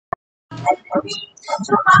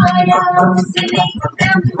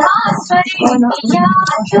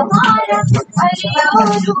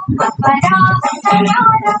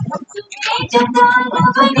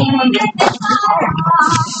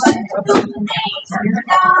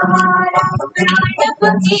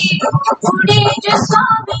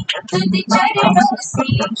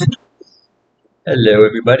Hello,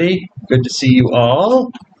 everybody. Good to see you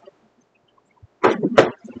all.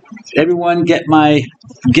 Did everyone get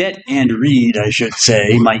and read, I should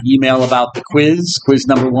say, my email about the quiz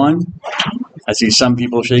number 1? I see some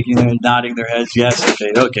people nodding their heads. Yes,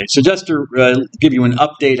 okay. So just to give you an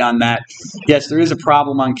update on that, yes, there is a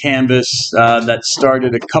problem on Canvas that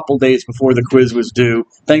started a couple days before the quiz was due.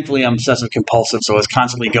 Thankfully, I'm obsessive compulsive, so I was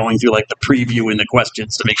constantly going through like the preview and the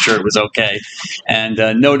questions to make sure it was okay. And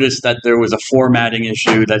noticed that there was a formatting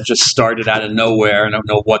issue that just started out of nowhere. I don't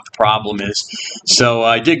know what the problem is. So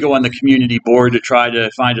I did go on the community board to try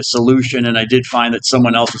to find a solution, and I did find that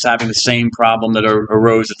someone else was having the same problem that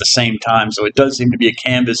arose at the same time. So it does seem to be a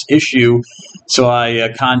Canvas issue. So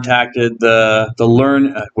I contacted the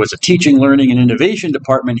Teaching, Learning, and Innovation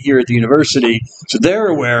department here at the university. So they're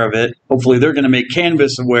aware of it. Hopefully they're going to make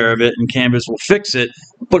Canvas aware of it, and Canvas will fix it.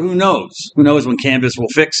 But who knows? Who knows when Canvas will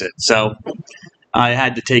fix it? So I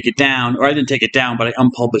had to take it down, or I didn't take it down, but I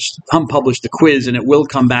unpublished the quiz, and it will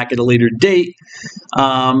come back at a later date.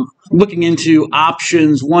 Looking into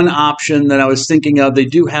options, one option that I was thinking of, they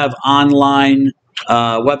do have online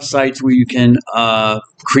websites where you can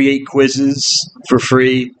create quizzes for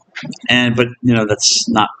free, but that's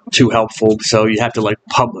not too helpful. So you have to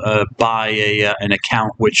buy an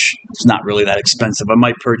account, which is not really that expensive. I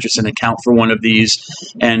might purchase an account for one of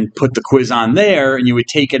these and put the quiz on there, and you would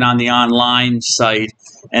take it on the online site,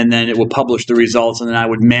 and then it will publish the results, and then I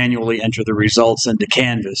would manually enter the results into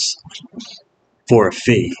Canvas for a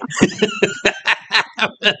fee.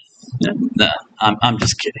 No, I'm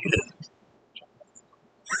just kidding.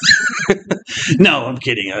 No, I'm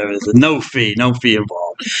kidding. There's no fee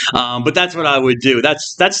involved. But that's what I would do.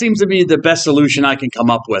 That seems to be the best solution I can come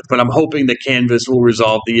up with. But I'm hoping that Canvas will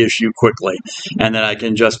resolve the issue quickly, and that I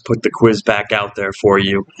can just put the quiz back out there for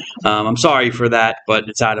you. I'm sorry for that, but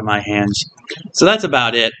it's out of my hands. So that's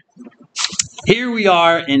about it. Here we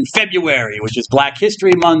are in February, which is Black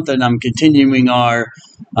History Month, and I'm continuing our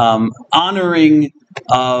honoring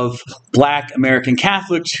of Black American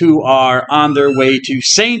Catholics who are on their way to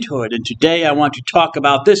sainthood. And today I want to talk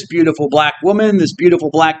about this beautiful Black woman, this beautiful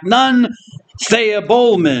Black nun, Thea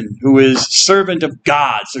Bowman, who is servant of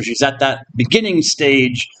God. So she's at that beginning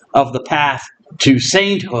stage of the path to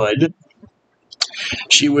sainthood.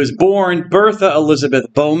 She was born Bertha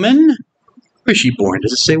Elizabeth Bowman. Where was she born?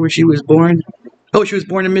 Does it say where she was born? Oh, she was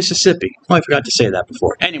born in Mississippi. Oh, I forgot to say that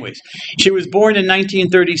before. Anyways, she was born in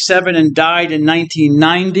 1937 and died in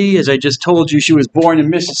 1990. As I just told you, she was born in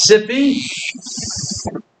Mississippi.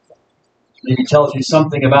 Maybe tells you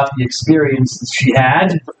something about the experience that she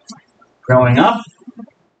had growing up.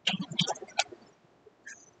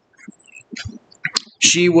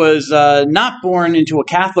 She was not born into a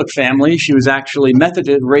Catholic family. She was actually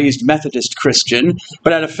raised Methodist Christian,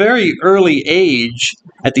 but at a very early age,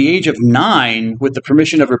 at the age of 9, with the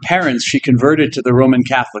permission of her parents, she converted to the Roman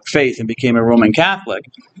Catholic faith and became a Roman Catholic.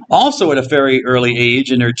 Also at a very early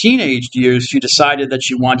age, in her teenage years, she decided that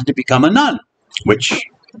she wanted to become a nun, which,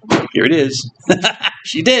 here it is,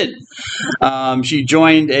 she did. She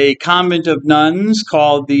joined a convent of nuns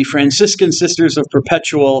called the Franciscan Sisters of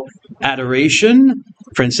Perpetual Adoration.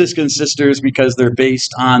 Franciscan sisters because they're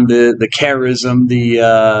based on the charism,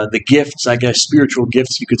 the gifts, I guess, spiritual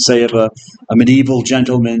gifts, you could say, of a medieval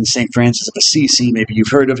gentleman, St. Francis of Assisi. Maybe you've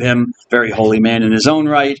heard of him, very holy man in his own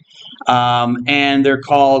right. And they're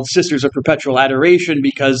called Sisters of Perpetual Adoration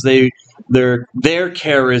because their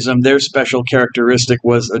charism, their special characteristic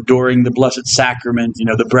was adoring the Blessed Sacrament,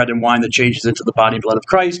 the bread and wine that changes into the body and blood of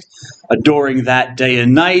Christ, adoring that day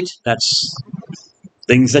and night. That's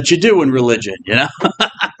things that you do in religion,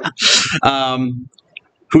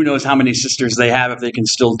 Who knows how many sisters they have, if they can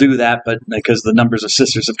still do that, but because the numbers of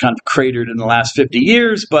sisters have kind of cratered in the last 50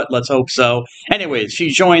 years, but let's hope so. Anyways, she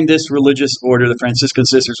joined this religious order, the Franciscan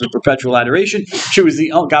Sisters of Perpetual Adoration. She was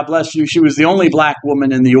God bless you, she was the only Black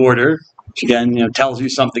woman in the order. Which again, tells you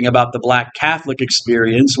something about the Black Catholic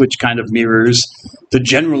experience, which kind of mirrors the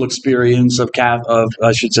general experience of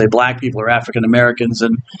I should say, Black people or African Americans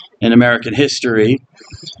in American history.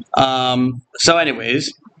 So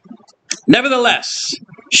anyways, nevertheless,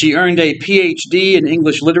 she earned a PhD in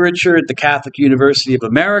English literature at the Catholic University of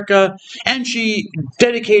America, and she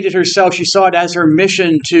dedicated herself, she saw it as her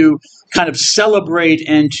mission to kind of celebrate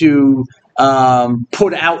and to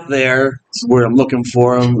put out there, this is where I'm looking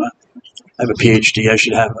for them, I have a PhD. I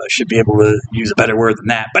should be able to use a better word than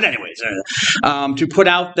that. But anyways, to put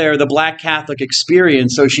out there the Black Catholic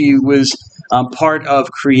experience. So she was part of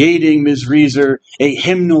creating, Ms. Reeser, a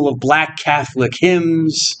hymnal of Black Catholic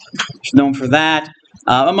hymns. She's known for that,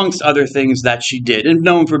 amongst other things that she did, and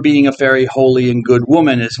known for being a very holy and good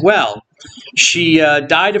woman as well. She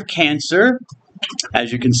died of cancer,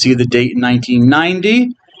 as you can see the date in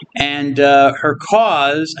 1990. And her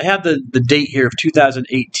cause, I have the date here of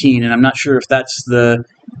 2018, and I'm not sure if that's the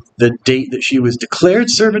date that she was declared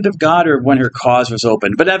servant of God or when her cause was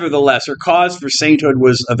opened. But nevertheless, her cause for sainthood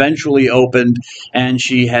was eventually opened, and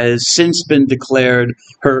she has since been declared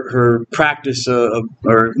her practice,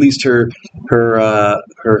 or at least her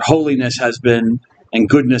holiness has been, and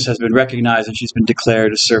goodness has been recognized, and she's been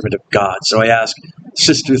declared a servant of God. So I ask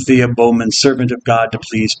Sister Thea Bowman, servant of God, to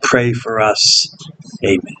please pray for us.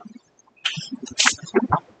 Amen.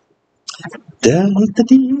 See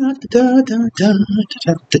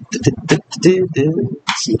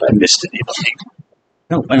if I missed anybody.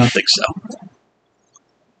 No, I don't think so.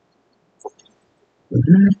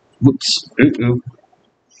 Whoops.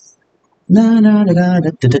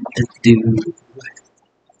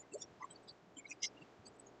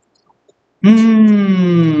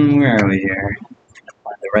 Ooh. Where are we here?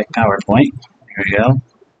 Find the right PowerPoint. There we go.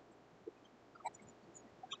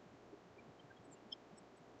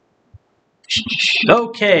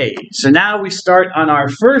 Okay, so now we start on our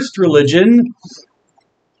first religion,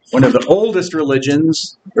 one of the oldest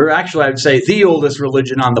religions, or actually I would say the oldest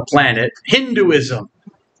religion on the planet, Hinduism.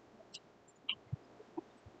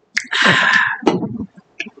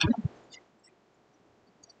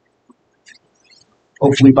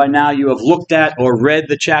 Hopefully by now you have looked at or read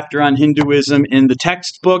the chapter on Hinduism in the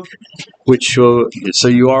textbook, which so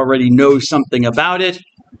you already know something about it,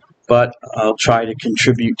 but I'll try to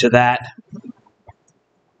contribute to that.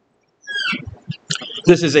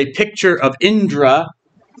 This is a picture of Indra,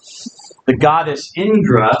 the goddess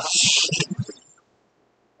Indra.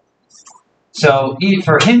 So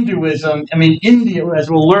for Hinduism, I mean, India, as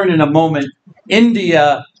we'll learn in a moment,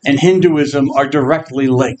 India and Hinduism are directly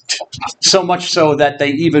linked. So much so that they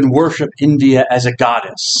even worship India as a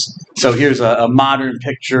goddess. So here's a modern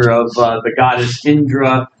picture of the goddess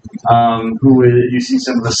Indra, who you see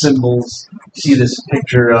some of the symbols. You see this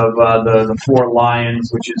picture of the four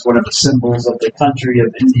lions, which is one of the symbols of the country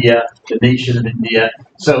of India, the nation of India.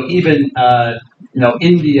 So even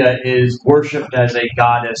India is worshipped as a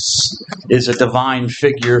goddess, is a divine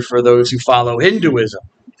figure for those who follow Hinduism.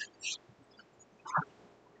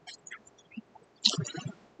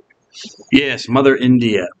 Yes, Mother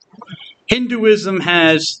India. Hinduism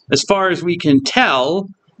has, as far as we can tell,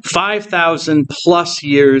 5,000 plus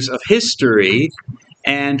years of history,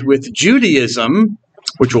 and with Judaism,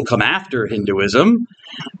 which will come after Hinduism,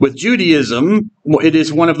 with Judaism, it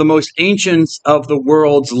is one of the most ancient of the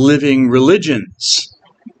world's living religions.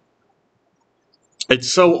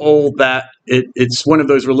 It's so old that it's one of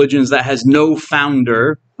those religions that has no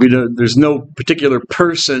founder. There's no particular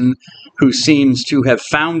person who seems to have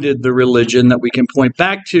founded the religion that we can point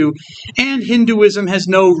back to. And Hinduism has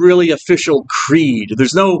no really official creed.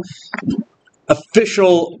 There's no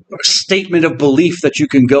official statement of belief that you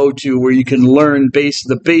can go to where you can learn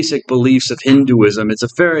the basic beliefs of Hinduism. It's a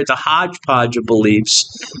hodgepodge of beliefs.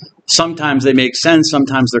 Sometimes they make sense,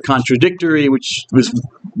 sometimes they're contradictory, which was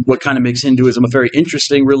what kind of makes Hinduism a very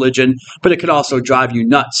interesting religion, but it could also drive you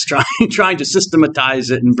nuts trying to systematize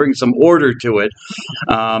it and bring some order to it,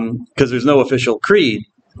 because there's no official creed.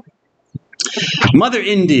 Mother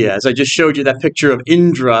India, as I just showed you that picture of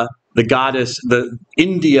Indra, the goddess, the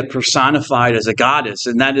India personified as a goddess,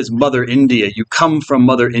 and that is Mother India. You come from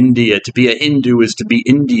Mother India. To be a Hindu is to be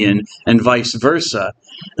Indian, and vice versa.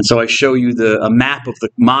 And so I show you a map of the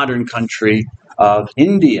modern country of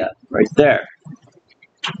India right there.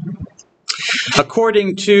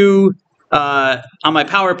 According to, on my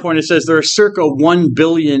PowerPoint, it says there are circa 1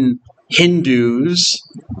 billion Hindus.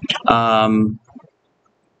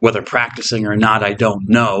 Whether practicing or not, I don't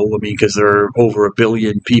know. I mean, because there are over 1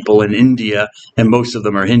 billion people in India, and most of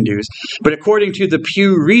them are Hindus. But according to the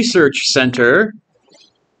Pew Research Center,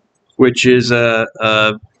 which is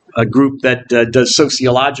a group that does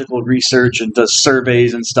sociological research and does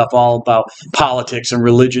surveys and stuff all about politics and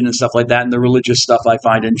religion and stuff like that. And the religious stuff I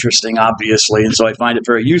find interesting, obviously, and so I find it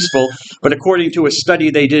very useful. But according to a study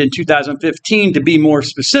they did in 2015, to be more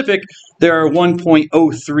specific, there are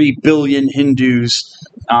 1.03 billion Hindus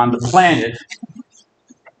on the planet.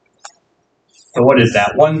 So what is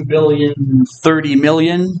that? 1 billion 30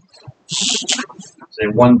 million? Say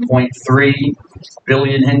 1.3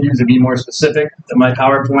 billion Hindus, to be more specific, than my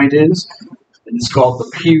PowerPoint is. It's called the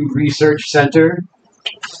Pew Research Center.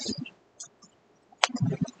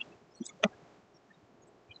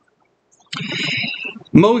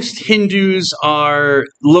 Most Hindus are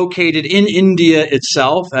located in India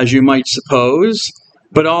itself, as you might suppose,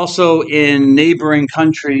 but also in neighboring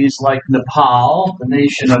countries like Nepal, the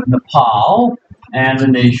nation of Nepal, and the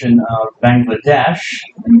nation of Bangladesh,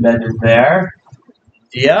 embedded there.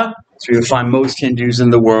 India. So you'll find most Hindus in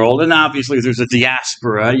the world. And obviously there's a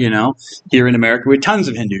diaspora, here in America with tons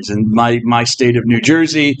of Hindus. In my state of New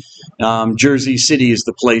Jersey, Jersey City is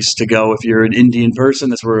the place to go if you're an Indian person.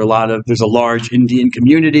 That's where there's a large Indian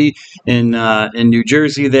community in New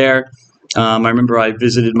Jersey there. I remember I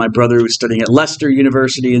visited my brother who was studying at Leicester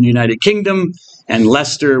University in the United Kingdom, and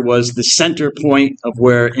Leicester was the center point of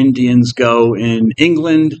where Indians go in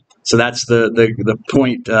England. So that's the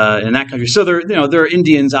point in that country. So there are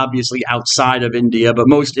Indians obviously outside of India, but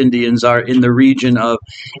most Indians are in the region of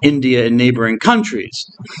India and neighboring countries.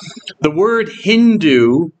 The word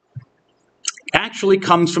Hindu actually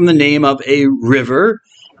comes from the name of a river,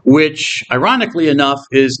 which, ironically enough,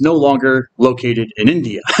 is no longer located in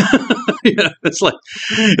India. It's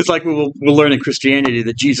like we'll learn in Christianity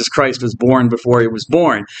that Jesus Christ was born before he was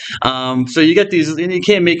born. So you get these, and you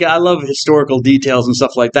can't make. I love historical details and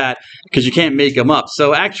stuff like that because you can't make them up.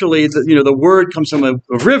 So actually, the word comes from a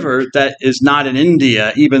river that is not in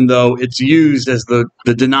India, even though it's used as the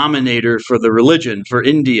denominator for the religion for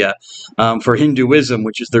India, for Hinduism,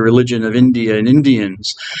 which is the religion of India and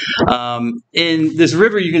Indians. In this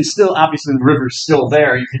river, you can still, obviously the river's still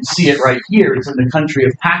there. You can see it right here. It's in the country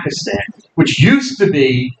of Pakistan, which used to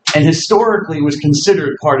be and historically was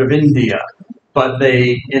considered part of India. But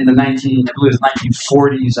they, in the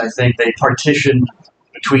 1940s, I think, they partitioned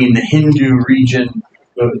between the Hindu region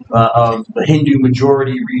of the Hindu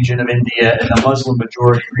majority region of India and the Muslim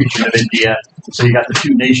majority region of India. So you got the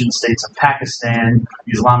two nation states of Pakistan,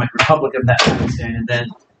 the Islamic Republic of that Pakistan, and then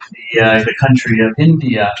the country of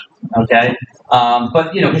India. Okay,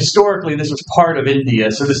 but historically this was part of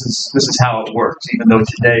India, so this is how it works. Even though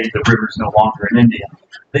today the river is no longer in India,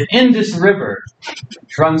 the Indus River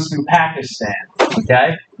runs through Pakistan.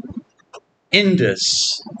 Okay.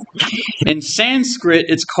 Indus. In Sanskrit,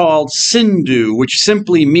 it's called Sindhu, which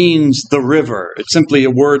simply means the river. It's simply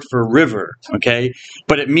a word for river, okay?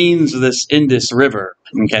 But it means this Indus River,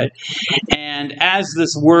 okay? And as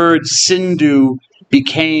this word Sindhu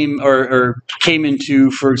became or came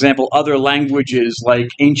into, for example, other languages like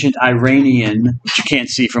ancient Iranian, which you can't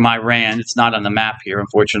see from Iran, it's not on the map here,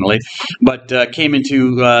 unfortunately, but came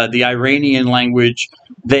into the Iranian language,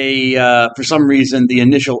 they, for some reason, the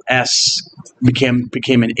initial S became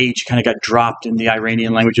an H, kind of got dropped in the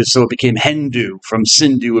Iranian languages, so it became Hindu. From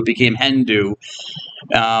Sindhu, it became Hindu,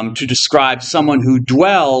 to describe someone who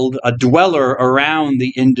a dweller around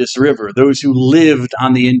the Indus River, those who lived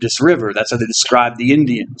on the Indus River. That's how they described the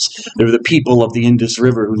Indians. They were the people of the Indus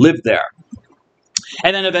River who lived there.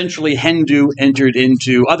 And then eventually Hindu entered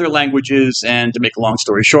into other languages, and to make a long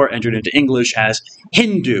story short, entered into English as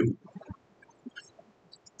Hindu.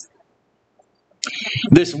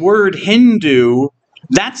 This word Hindu,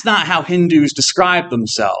 that's not how Hindus describe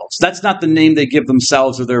themselves. That's not the name they give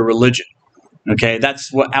themselves or their religion. Okay,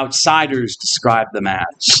 that's what outsiders describe them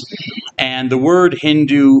as. And the word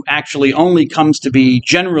Hindu actually only comes to be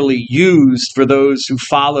generally used for those who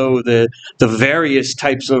follow the various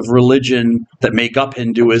types of religion that make up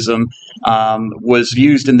Hinduism. Was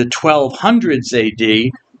used in the 1200s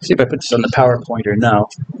AD. Let's see if I put this on the PowerPoint or no.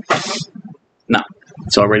 No.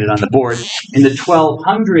 So I'll write it on the board. In the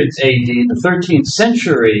 1200s AD, the 13th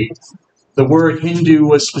century, the word Hindu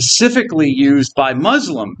was specifically used by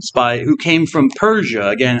Muslims who came from Persia,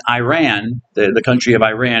 again, Iran, the country of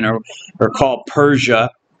Iran, or called Persia,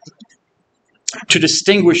 to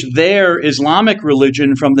distinguish their Islamic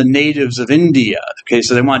religion from the natives of India. Okay,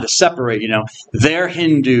 so they wanted to separate, they're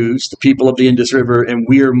Hindus, the people of the Indus River, and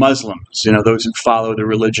we're Muslims, those who follow the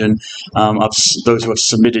religion of those who have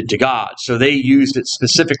submitted to God. So they used it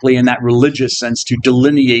specifically in that religious sense to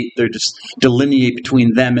delineate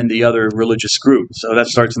between them and the other religious groups. So that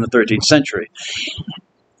starts in the 13th century.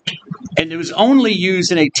 And it was only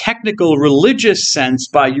used in a technical religious sense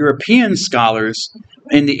by European scholars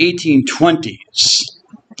in the 1820s.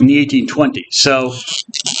 So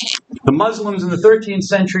the Muslims in the 13th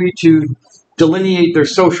century to delineate their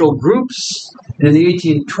social groups. And in the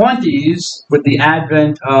 1820s, with the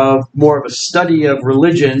advent of more of a study of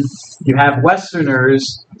religion, you have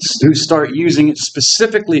Westerners who start using it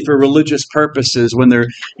specifically for religious purposes when they're,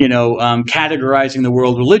 categorizing the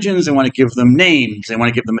world religions. They want to give them names. They want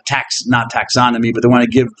to give them not taxonomy, but they want to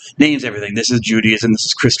give names to everything. This is Judaism. This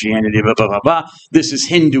is Christianity, blah, blah, blah, blah. This is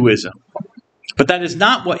Hinduism. But that is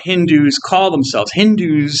not what Hindus call themselves.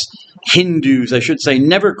 Hindus, I should say,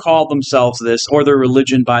 never call themselves this or their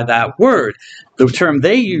religion by that word. The term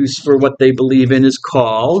they use for what they believe in is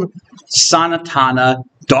called Sanatana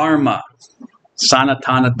Dharma.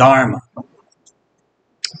 Sanatana Dharma.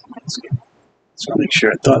 Just want to make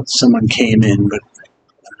sure. I thought someone came in, but I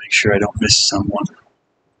want to make sure I don't miss someone.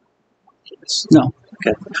 No.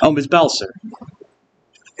 Okay. Oh, Ms. Belser.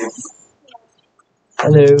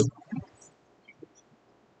 Hello.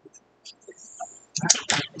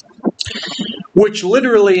 Which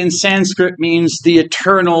literally in Sanskrit means the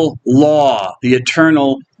eternal law, the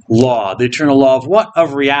eternal law. The eternal law of what?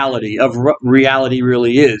 Of reality, of what reality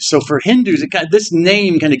really is. So for Hindus, this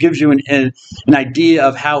name kind of gives you an idea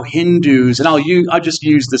of how Hindus, and I'll just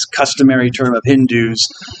use this customary term of Hindus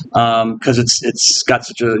because it's got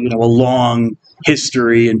such a a long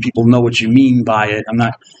history and people know what you mean by it. I'm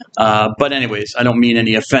not, but anyways, I don't mean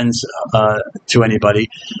any offense to anybody.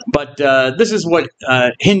 But this is what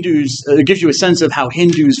Hindus, it gives you a sense of how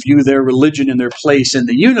Hindus view their religion and their place in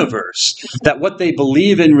the universe. That what they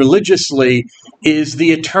believe in religiously is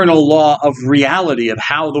the eternal law of reality, of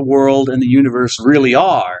how the world and the universe really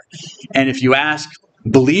are. And if you ask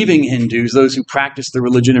believing Hindus, those who practice the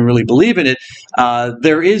religion and really believe in it,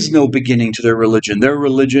 there is no beginning to their religion. Their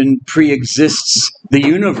religion pre-exists the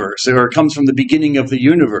universe, or it comes from the beginning of the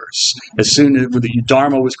universe. As soon as the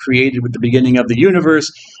Dharma was created with the beginning of the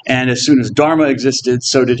universe, and as soon as Dharma existed,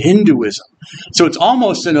 so did Hinduism. So it's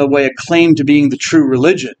almost in a way a claim to being the true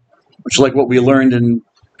religion, which like what we learned in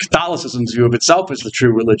Catholicism's view of itself is the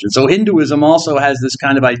true religion. So Hinduism also has this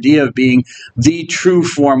kind of idea of being the true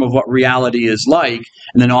form of what reality is like,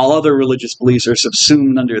 and then all other religious beliefs are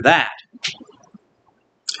subsumed under that.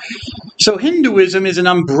 So Hinduism is an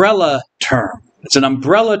umbrella term. It's an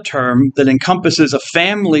umbrella term that encompasses a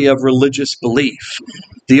family of religious belief.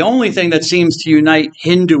 The only thing that seems to unite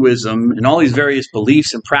Hinduism and all these various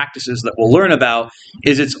beliefs and practices that we'll learn about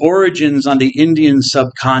is its origins on the Indian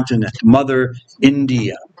subcontinent, Mother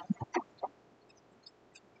India.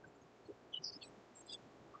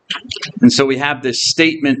 And so we have this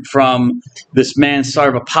statement from this man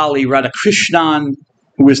Sarvapalli Radhakrishnan,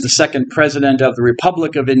 who was the second president of the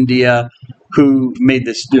Republic of India, who made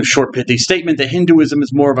this short pithy statement that Hinduism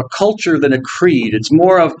is more of a culture than a creed. It's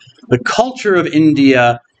more of the culture of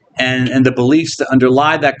India and the beliefs that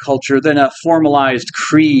underlie that culture than a formalized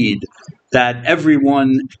creed that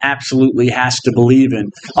everyone absolutely has to believe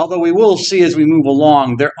in. Although we will see as we move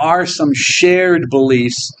along, there are some shared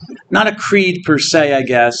beliefs, not a creed per se, I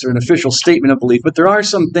guess, or an official statement of belief, but there are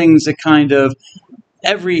some things that kind of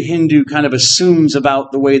every Hindu kind of assumes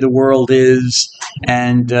about the way the world is,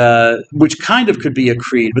 and which kind of could be a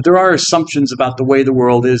creed, but there are assumptions about the way the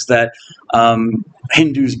world is that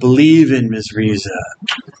Hindus believe in, Ms. Riza.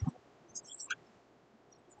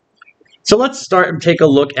 So let's start and take a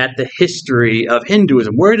look at the history of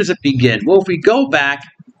Hinduism. Where does it begin? Well, if we go back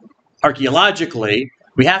archaeologically,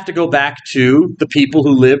 we have to go back to the people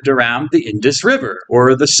who lived around the Indus River,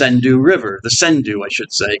 or the Sindhu River. The Sindhu, I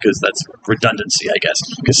should say, because that's redundancy, I guess,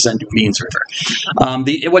 because Sindhu means river.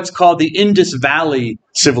 What's called the Indus Valley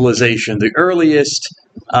civilization. The earliest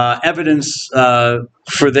evidence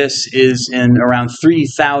for this is in around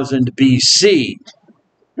 3000 BC.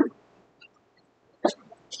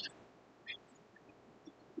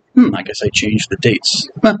 I guess I changed the dates.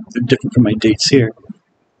 They're different from my dates here.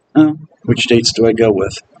 Which dates do I go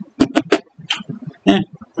with?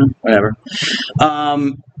 Whatever.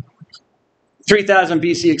 3000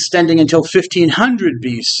 BC extending until 1500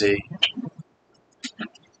 BC.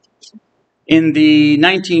 In the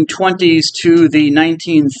 1920s to the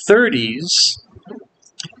 1930s,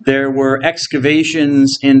 there were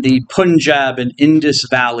excavations in the Punjab and Indus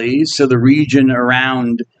valleys, so the region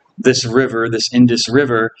around this river, this Indus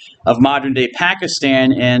River, of modern-day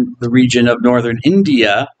Pakistan and the region of northern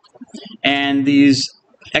India. And these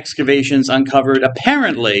excavations uncovered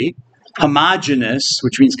apparently homogeneous,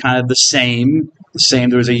 which means kind of the same.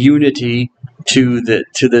 There was a unity to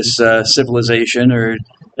this civilization, or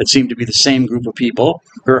it seemed to be the same group of people.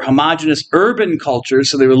 They were homogeneous urban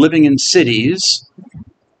cultures, so they were living in cities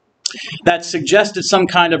that suggested some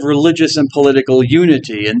kind of religious and political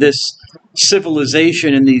unity. And this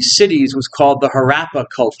civilization in these cities was called the Harappa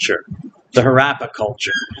culture. The Harappa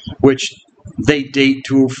culture, which they date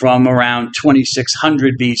to from around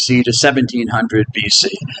 2600 BC to 1700 BC.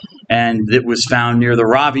 And it was found near the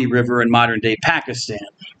Ravi River in modern-day Pakistan.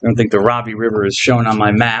 I don't think the Ravi River is shown on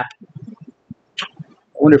my map. I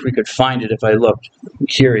wonder if we could find it if I looked. I'm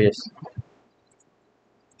curious.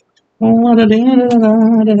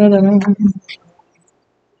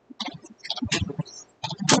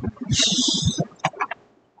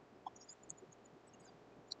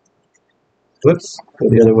 Whoops. Go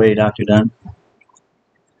the other way, Dr. Dunn.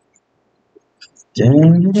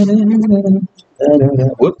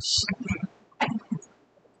 Whoops. All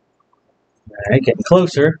right, getting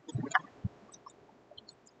closer.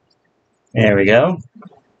 There we go.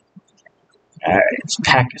 All right, it's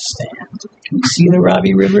Pakistan. Can you see the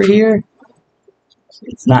Ravi River here?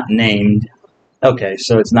 It's not named. Okay,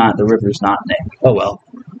 so it's not, the river's not named. Oh well.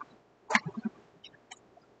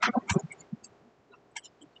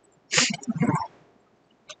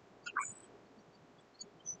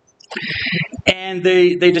 And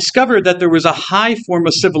they discovered that there was a high form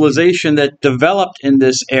of civilization that developed in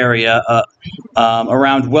this area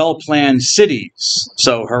around well-planned cities.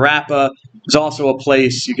 So Harappa is also a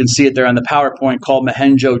place, you can see it there on the PowerPoint, called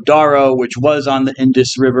Mohenjo-Daro, which was on the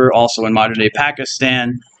Indus River, also in modern-day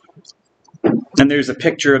Pakistan. And there's a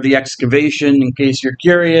picture of the excavation, in case you're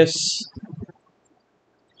curious.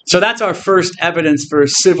 So that's our first evidence for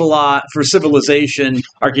civilization,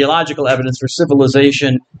 archaeological evidence for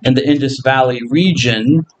civilization in the Indus Valley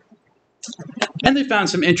region. And they found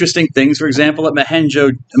some interesting things. For example, at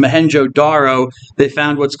Mohenjo-Daro, they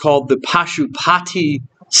found what's called the Pashupati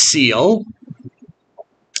seal,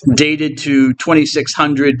 dated to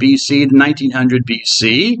 2600 BC to 1900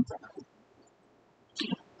 BC.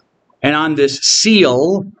 And on this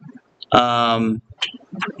seal,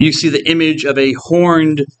 you see the image of a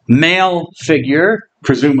horned male figure,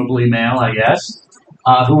 presumably male, I guess,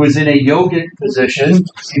 who is in a yogic position.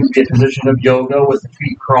 Seems to be a position of yoga with the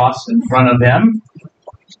feet crossed in front of him,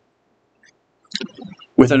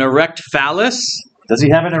 with an erect phallus. Does he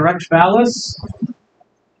have an erect phallus?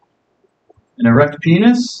 An erect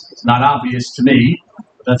penis? It's not obvious to me,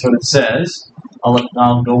 but that's what it says.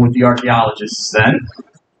 I'll go with the archaeologists then.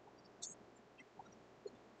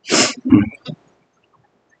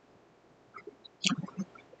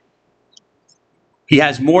 He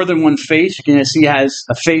has more than one face. You can see he has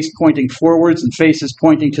a face pointing forwards and faces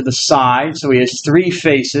pointing to the side. So he has 3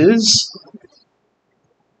 faces.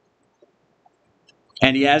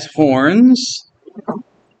 And he has horns.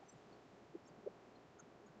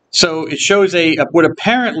 So it shows what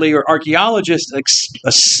apparently, or archaeologists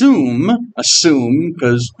assume,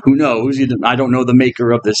 because who knows, I don't know the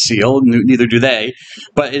maker of this seal, neither do they,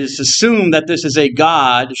 but it is assumed that this is a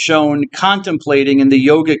god shown contemplating in the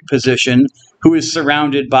yogic position who is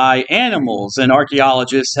surrounded by animals. And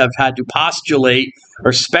archaeologists have had to postulate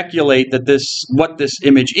or speculate that what this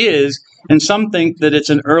image is, and some think that it's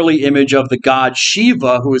an early image of the god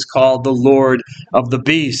Shiva, who is called the Lord of the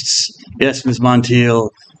Beasts. Yes, Ms. Montiel,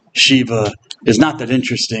 Shiva is not that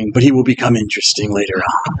interesting, but he will become interesting later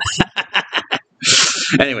on.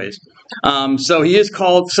 Anyways, so he is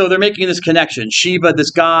called, so they're making this connection. Shiva,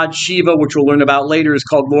 this god, Shiva, which we'll learn about later, is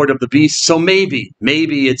called Lord of the Beasts. So maybe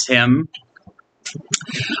it's him.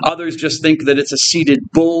 Others just think that it's a seated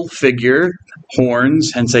bull figure,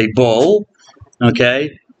 horns, hence a bull,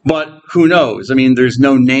 okay? But who knows? I mean, there's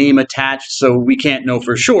no name attached, so we can't know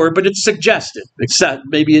for sure, but it's suggested. Except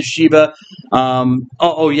maybe it's Shiva.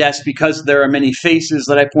 Yes, because there are many faces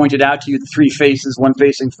that I pointed out to you, the 3 faces, one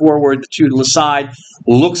facing forward, the 2 to the side,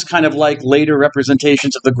 looks kind of like later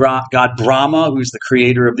representations of the god Brahma, who's the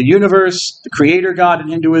creator of the universe, the creator god in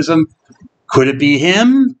Hinduism. Could it be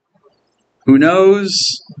him? Who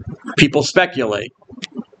knows? People speculate.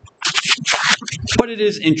 But it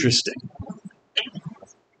is interesting.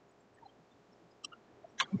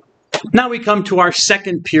 Now we come to our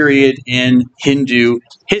second period in Hindu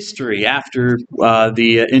history. After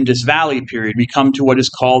the Indus Valley period, we come to what is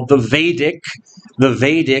called the Vedic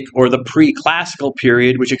or the pre-classical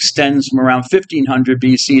period, which extends from around 1500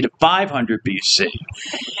 BC to 500 BC.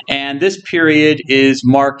 And this period is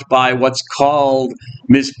marked by what's called,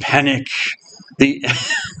 Ms. Pennick, the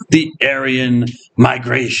Aryan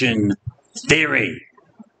migration theory.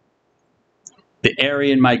 The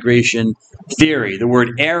Aryan migration theory. The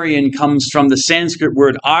word Aryan comes from the Sanskrit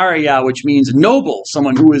word Arya, which means noble,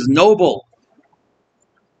 someone who is noble.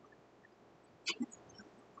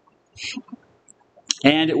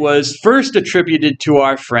 And it was first attributed to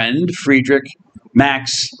our friend Friedrich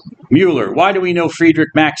Max Müller. Why do we know Friedrich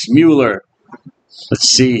Max Müller? Let's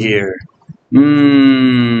see here.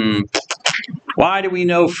 Why do we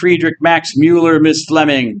know Friedrich Max Müller, Miss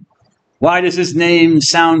Fleming? Why does his name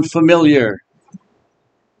sound familiar?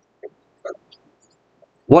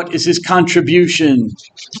 What is his contribution?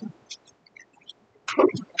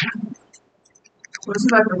 Was he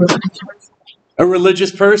like a religious person? A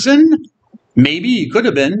religious person? Maybe he could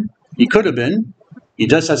have been. He could have been. He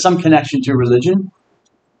does have some connection to religion.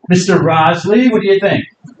 Mr. Rosley, what do you think?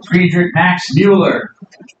 Friedrich Max Müller.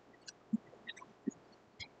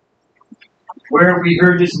 Where have we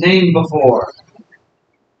heard this name before?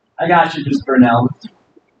 I got you, Miss Burnell.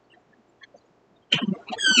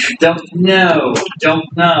 Don't know. Don't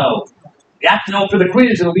know. You have to know for the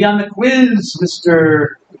quiz. It'll be on the quiz,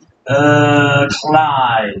 Mr.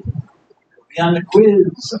 Clyde. It'll be on the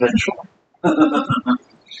quiz eventually.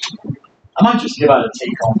 I might just give out a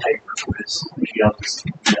take-home paper quiz. Maybe I'll just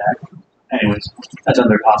do that. Anyways, that's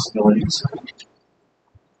other possibilities.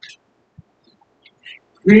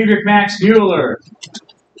 Friedrich Max Mueller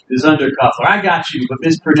is under Cuffler. I got you, but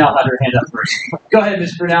Miss Purnell had her hand up first. Go ahead,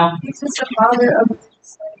 Miss Purnell. He's the father of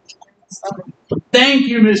Thank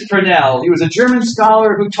you, Miss Purnell. He was a German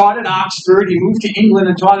scholar who taught at Oxford. He moved to England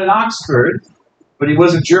and taught at Oxford, but he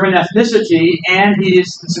was of German ethnicity, and he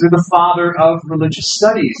is considered the father of religious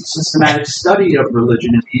studies, a systematic study of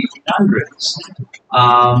religion in the 1800s.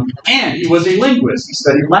 And he was a linguist. He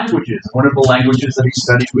studied languages. One of the languages that he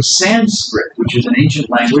studied was Sanskrit, which is an ancient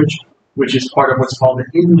language, which is part of what's called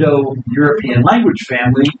the Indo-European language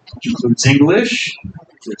family, which includes English,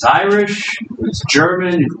 includes Irish, includes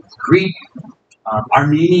German, includes Greek,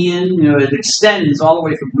 Armenian. You know, it extends all the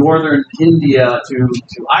way from northern India to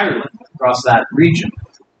Ireland, across that region.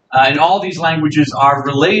 And all these languages are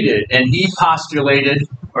related, and he postulated,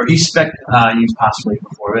 or he used postulated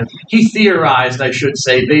before, but he theorized, I should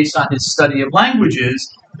say, based on his study of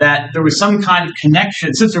languages, that there was some kind of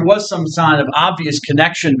connection, since there was some kind of obvious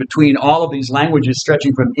connection between all of these languages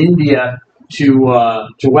stretching from India to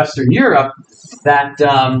Western Europe, that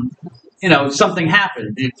something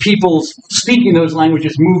happened. People speaking those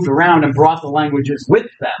languages moved around and brought the languages with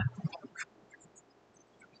them.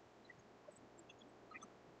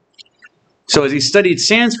 So as he studied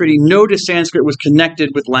Sanskrit, he noticed Sanskrit was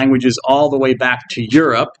connected with languages all the way back to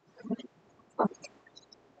Europe.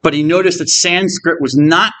 But he noticed that Sanskrit was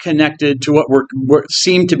not connected to what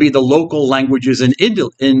seemed to be the local languages in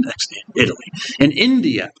India.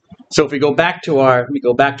 So if we go back to our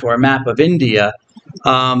map of India,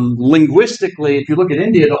 linguistically, if you look at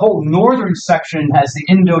India, the whole northern section has the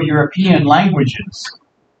Indo-European languages.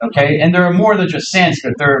 Okay, and there are more than just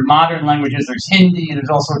Sanskrit. There are modern languages. There's Hindi. There's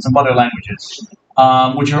all sorts of other languages,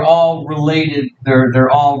 which are all related. They're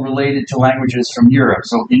all related to languages from Europe,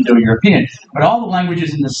 so Indo-European. But all the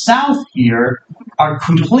languages in the south here are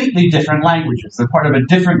completely different languages. They're part of a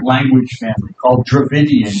different language family called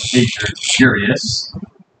Dravidian, if you're curious.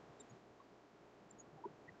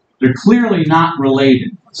 They're clearly not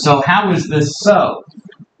related. So how is this so?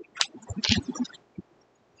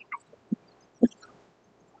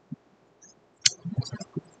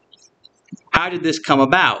 How did this come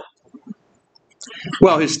about?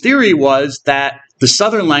 Well, his theory was that the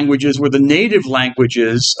southern languages were the native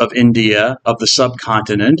languages of India, of the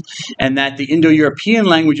subcontinent, and that the Indo-European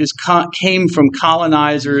languages came from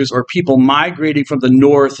colonizers or people migrating from the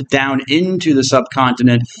north down into the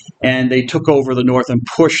subcontinent, and they took over the north and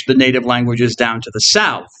pushed the native languages down to the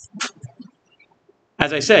south.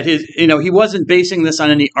 As I said, he wasn't basing this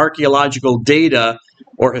on any archaeological data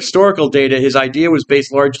or historical data. His idea was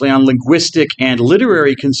based largely on linguistic and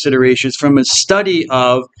literary considerations from a study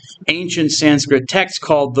of ancient Sanskrit texts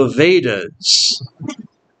called the Vedas.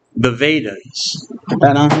 The Vedas.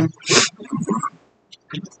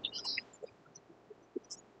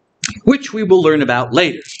 Which we will learn about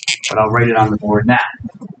later, but I'll write it on the board now.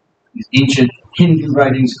 These ancient Hindu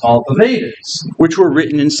writings called the Vedas, which were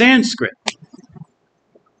written in Sanskrit.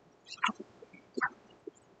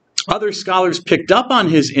 Other scholars picked up on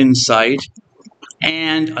his insight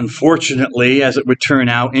and, unfortunately, as it would turn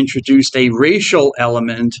out, introduced a racial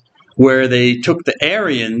element where they took the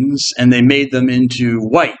Aryans and they made them into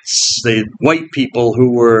whites. White people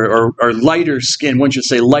who were, or lighter skinned, one should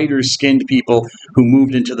say lighter skinned people who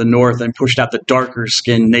moved into the north and pushed out the darker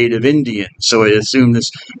skinned native Indians. So it assumed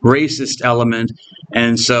this racist element,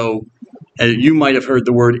 and so you might have heard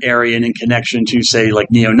the word Aryan in connection to, say, like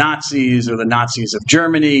neo-Nazis or the Nazis of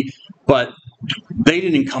Germany, but they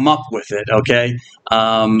didn't come up with it, okay?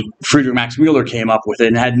 Friedrich Max Mueller came up with it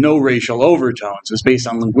and had no racial overtones. It was based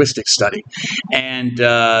on linguistic study. And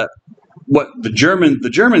what the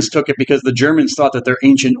Germans took it because the Germans thought that their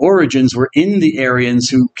ancient origins were in the Aryans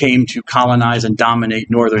who came to colonize and dominate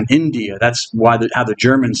northern India. That's why how the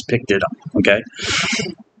Germans picked it up, okay?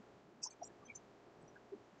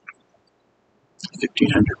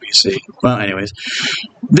 1500 BC. Well, anyways,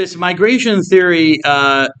 this migration theory,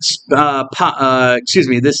 according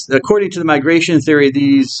to the migration theory,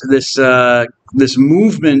 this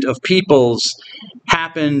movement of peoples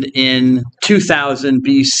happened in 2000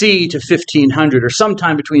 BC to 1500, or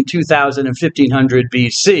sometime between 2000 and 1500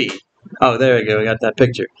 BC. Oh, there we go. We got that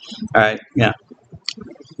picture. All right, yeah.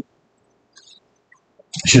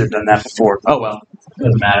 Should have done that before. Oh well,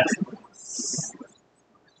 doesn't matter.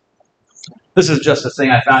 This is just a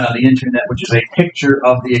thing I found on the internet, which is a picture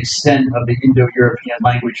of the extent of the Indo-European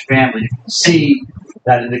language family. You can see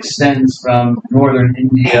that it extends from northern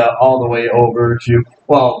India all the way over to,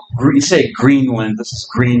 well, you say Greenland. This is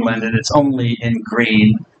Greenland, and it's only in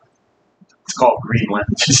green. It's called Greenland.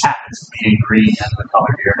 It just happens to be in green as the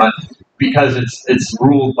color here, but because it's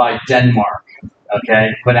ruled by Denmark, okay?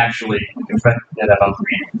 But actually, you can forget about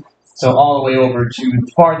green. So all the way over to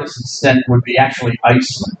the farthest extent would be actually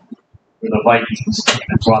Iceland, where the Vikings came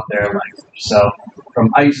and brought their language. So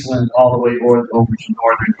from Iceland all the way over to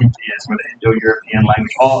northern India is where the Indo-European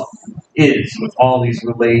language all is, with all these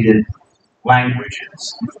related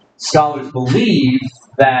languages. Scholars believe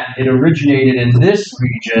that it originated in this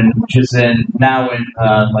region, which is now in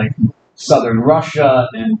like southern Russia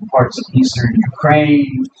and parts of eastern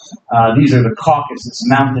Ukraine. These are the Caucasus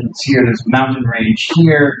Mountains here. There's a mountain range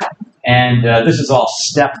here, and this is all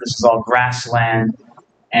steppe. This is all grassland.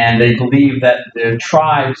 And they believe that the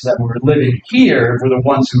tribes that were living here were the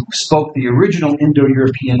ones who spoke the original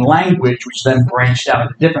Indo-European language, which then branched out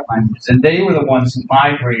into different languages. And they were the ones who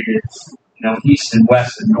migrated, east and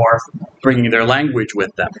west and north, bringing their language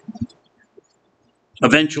with them,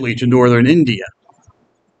 eventually to northern India.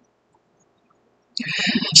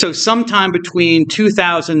 So sometime between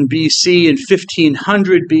 2000 BC and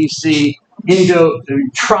 1500 BC,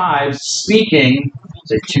 tribes speaking,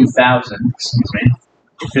 say 2000, excuse me,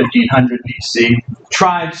 1500 BC,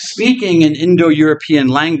 tribes speaking an Indo-European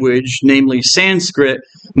language, namely Sanskrit,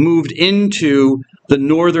 moved into the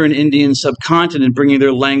northern Indian subcontinent, bringing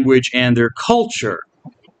their language and their culture.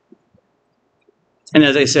 And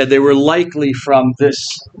as I said, they were likely from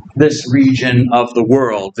this region of the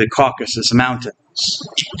world, the Caucasus Mountains.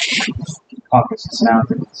 Caucasus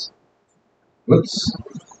Mountains. Whoops.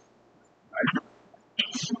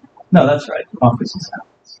 No, that's right, Caucasus Mountains.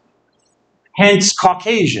 Hence,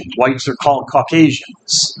 Caucasian. Whites are called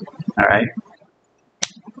Caucasians. All right.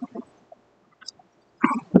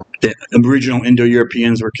 The original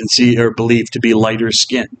Indo-Europeans were believed to be lighter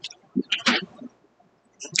skinned.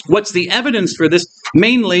 What's the evidence for this?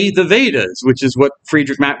 Mainly the Vedas, which is where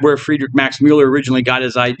Friedrich Max Müller originally got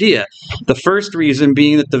his idea. The first reason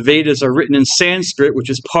being that the Vedas are written in Sanskrit, which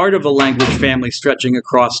is part of the language family stretching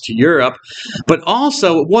across to Europe. But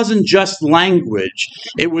also, it wasn't just language.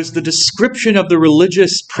 It was the description of the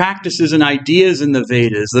religious practices and ideas in the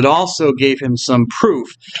Vedas that also gave him some proof.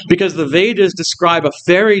 Because the Vedas describe a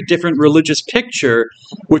very different religious picture,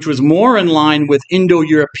 which was more in line with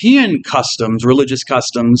Indo-European customs, religious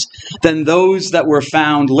customs, than those that were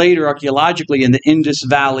found later archaeologically in the Indus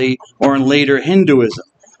Valley or in later Hinduism.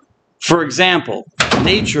 For example,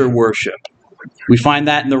 nature worship. We find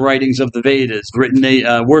that in the writings of the Vedas, written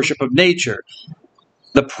worship of nature.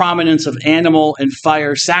 The prominence of animal and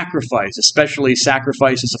fire sacrifice, especially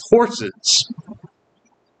sacrifices of horses.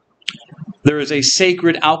 There is a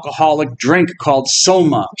sacred alcoholic drink called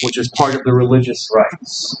soma, which is part of the religious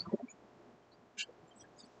rites.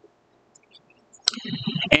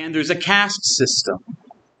 And there's a caste system.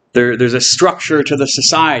 There's a structure to the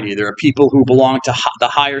society. There are people who belong to the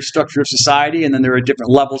higher structure of society, and then there are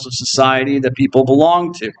different levels of society that people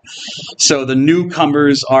belong to. So the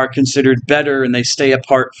newcomers are considered better, and they stay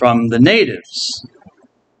apart from the natives.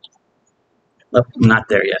 Oh, I'm not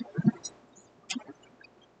there yet.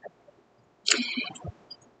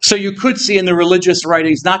 So you could see in the religious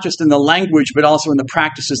writings, not just in the language, but also in the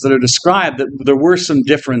practices that are described, that there were some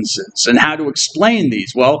differences. And how to explain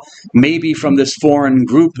these? Well, maybe from this foreign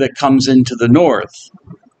group that comes into the north.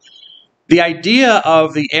 The idea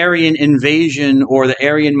of the Aryan invasion or the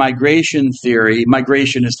Aryan migration theory,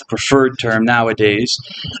 migration is the preferred term nowadays,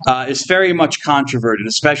 is very much controverted,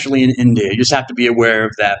 especially in India. You just have to be aware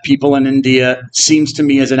of that. People in India, seems to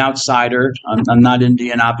me as an outsider, I'm not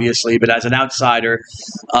Indian obviously, but as an outsider,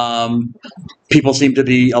 a lot of people seem to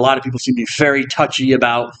be very touchy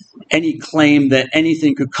about any claim that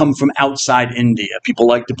anything could come from outside India. People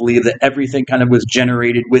like to believe that everything kind of was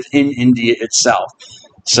generated within India itself.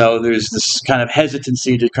 So there's this kind of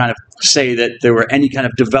hesitancy to kind of say that there were any kind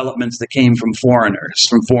of developments that came from foreigners,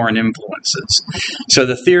 from foreign influences. So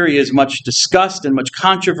the theory is much discussed and much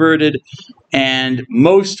controverted, and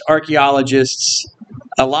most archaeologists,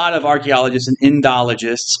 a lot of archaeologists and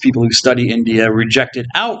Indologists, people who study India, reject it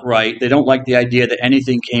outright. They don't like the idea that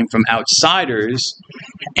anything came from outsiders.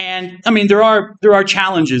 And, I mean, there are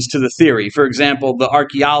challenges to the theory. For example, the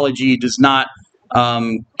archaeology does not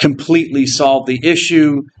completely solve the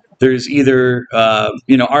issue. There's either,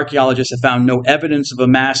 archaeologists have found no evidence of a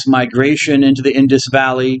mass migration into the Indus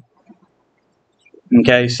Valley.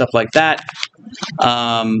 Okay, stuff like that.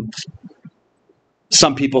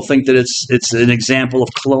 Some people think that it's an example of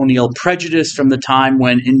colonial prejudice from the time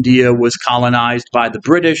when India was colonized by the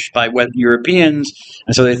British, by Europeans,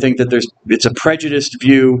 and so they think that it's a prejudiced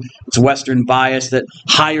view, it's Western bias that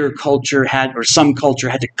higher culture had, or some culture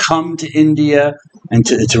had to come to India and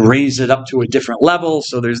to raise it up to a different level.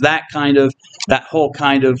 So there's that whole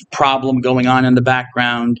kind of problem going on in the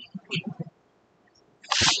background.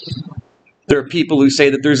 There are people who say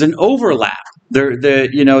that there's an overlap.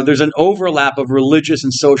 There's an overlap of religious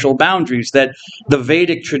and social boundaries, that the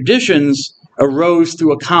Vedic traditions arose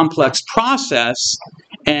through a complex process,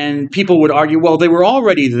 and people would argue, well, they were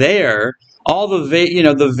already there. All the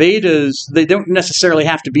Vedas, they don't necessarily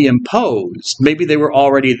have to be imposed. Maybe they were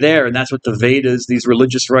already there, and that's what the Vedas, these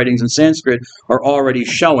religious writings in Sanskrit, are already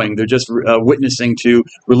showing. They're just witnessing to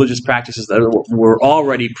religious practices that were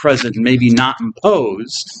already present and maybe not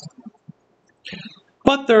imposed.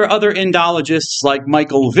 But there are other Indologists like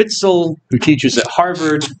Michael Witzel, who teaches at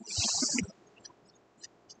Harvard,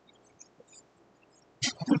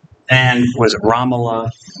 and was it Ramala,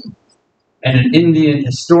 and an Indian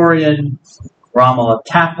historian, Ramala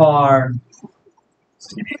Tapar.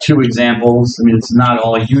 To give you two examples, I mean, it's not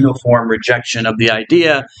all a uniform rejection of the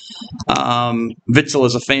idea. Witzel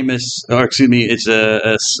is is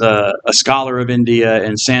a scholar of India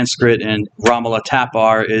and Sanskrit, and Ramala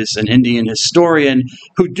Tapar is an Indian historian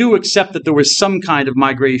who do accept that there was some kind of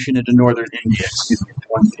migration into northern India. Excuse me,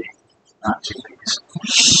 one thing, not two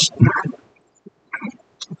things.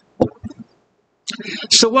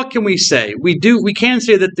 So what can we say? We can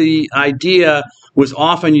say that the idea was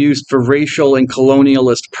often used for racial and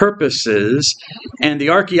colonialist purposes, and the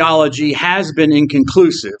archaeology has been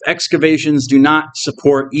inconclusive. Excavations do not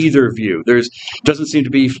support either view. There doesn't seem to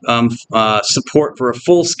be support for a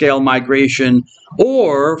full-scale migration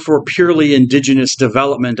or for purely indigenous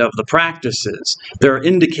development of the practices. There are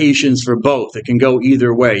indications for both. It can go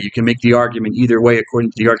either way. You can make the argument either way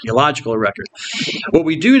according to the archaeological record. What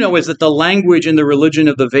we do know is that the language and the religion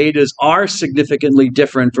of the Vedas are significantly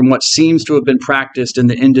different from what seems to have been practiced in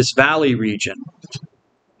the Indus Valley region.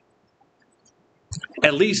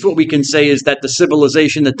 At least what we can say is that the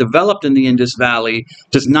civilization that developed in the Indus Valley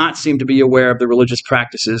does not seem to be aware of the religious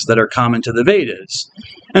practices that are common to the Vedas.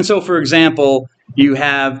 And so, for example, you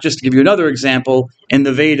have, just to give you another example, in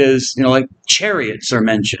the Vedas, like chariots are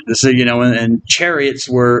mentioned. So, and chariots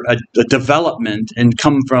were a development and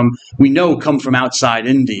come from outside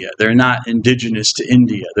India. They're not indigenous to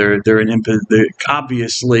India. They're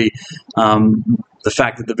obviously, the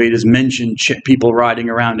fact that the Vedas mention people riding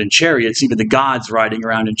around in chariots, even the gods riding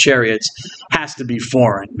around in chariots, has to be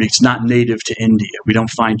foreign. It's not native to India. We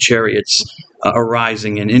don't find chariots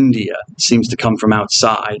arising in India. It seems to come from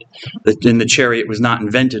outside. The chariot was not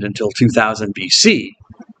invented until 2000 BC.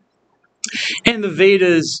 And the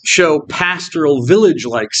Vedas show pastoral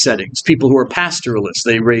village-like settings, people who are pastoralists.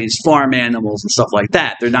 They raise farm animals and stuff like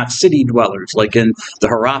that. They're not city dwellers like in the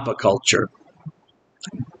Harappa culture.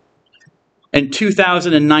 In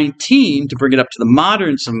 2019, to bring it up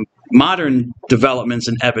to some modern developments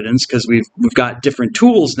and evidence, because we've got different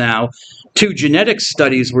tools now, 2 genetic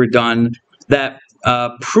studies were done that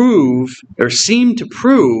prove, or seem to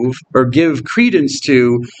prove, or give credence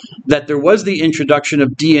to, that there was the introduction of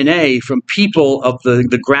DNA from people of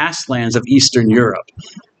the grasslands of Eastern Europe.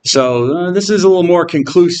 So this is a little more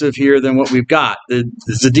conclusive here than what we've got. The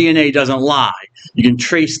DNA doesn't lie. You can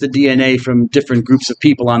trace the DNA from different groups of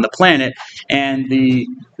people on the planet, and the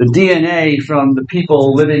DNA from the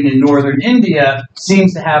people living in northern India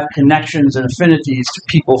seems to have connections and affinities to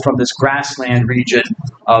people from this grassland region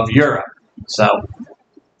of Europe. So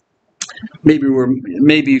maybe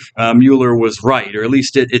Mueller was right, or at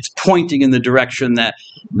least it's pointing in the direction that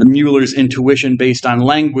Mueller's intuition based on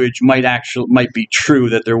language might be true,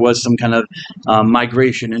 that there was some kind of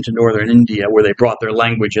migration into northern India where they brought their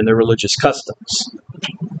language and their religious customs.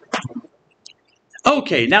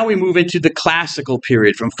 Okay, now we move into the classical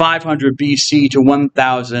period from 500 BC to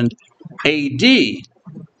 1000 AD.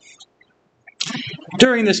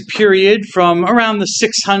 During this period, from around the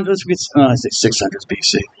 600s, I say 600s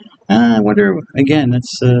BC. I wonder, again,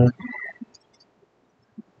 that's...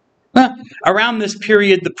 around this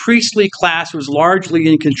period, the priestly class was largely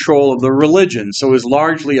in control of the religion. So it was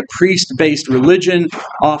largely a priest-based religion,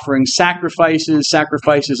 offering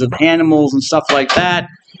sacrifices of animals and stuff like that.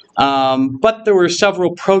 But there were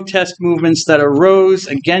several protest movements that arose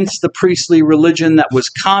against the priestly religion that was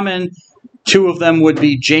common. 2 of them would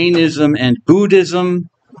be Jainism and Buddhism.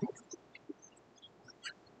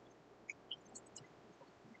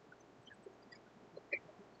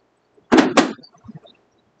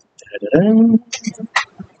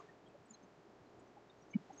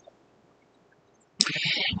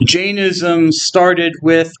 Jainism started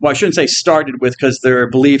with, well, I shouldn't say started with, because they're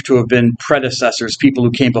believed to have been predecessors, people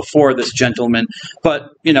who came before this gentleman. But,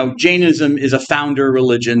 Jainism is a founder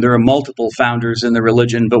religion. There are multiple founders in the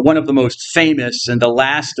religion, but one of the most famous and the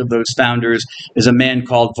last of those founders is a man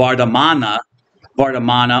called Vardhamana,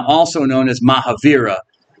 also known as Mahavira.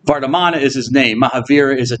 Vardhamana is his name.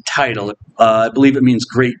 Mahavira is a title. I believe it means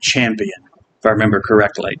great champion, if I remember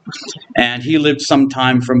correctly. And he lived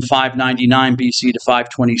sometime from 599 BC to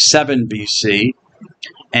 527 BC.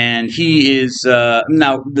 And he is,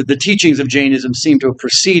 now, the teachings of Jainism seem to have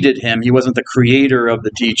preceded him. He wasn't the creator of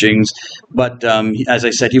the teachings, but as I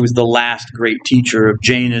said, he was the last great teacher of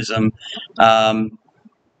Jainism.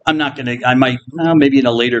 I'm not going to, I might, maybe in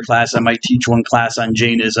a later class, I might teach one class on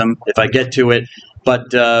Jainism if I get to it.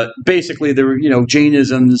 But basically,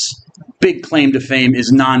 Jainism's big claim to fame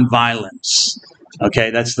is nonviolence.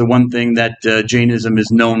 Okay, that's the one thing that Jainism is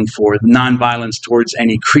known for, nonviolence towards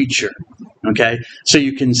any creature. Okay, so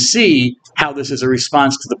you can see how this is a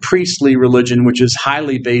response to the priestly religion, which is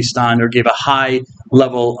highly based on, or gave a high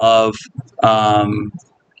level of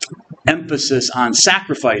emphasis on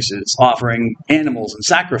sacrifices, offering animals in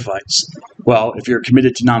sacrifice. Well, if you're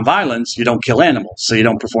committed to nonviolence, you don't kill animals, so you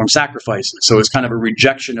don't perform sacrifices. So it's kind of a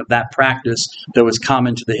rejection of that practice that was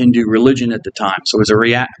common to the Hindu religion at the time. So it was a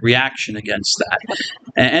reaction against that.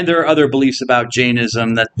 And there are other beliefs about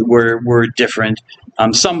Jainism that were different.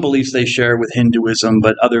 Some beliefs they share with Hinduism,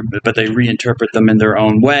 but they reinterpret them in their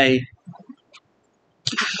own way.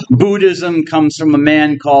 Buddhism comes from a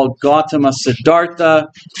man called Gautama Siddhartha,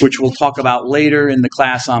 which we'll talk about later in the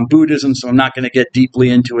class on Buddhism, so I'm not going to get deeply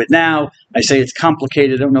into it now. I say it's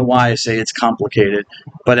complicated. I don't know why I say it's complicated,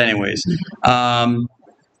 but anyways.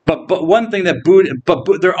 But one thing that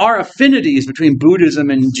there are affinities between Buddhism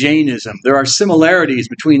and Jainism. There are similarities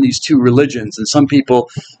between these two religions, and some people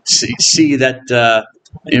see that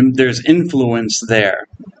there's influence there.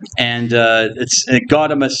 And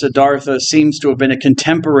Gautama Siddhartha seems to have been a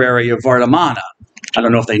contemporary of Vardhamana. I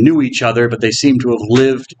don't know if they knew each other, but they seem to have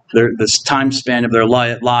lived, this time span of their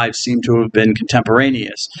lives seem to have been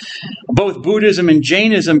contemporaneous. Both Buddhism and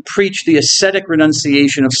Jainism preach the ascetic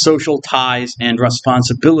renunciation of social ties and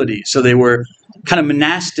responsibilities. So they were kind of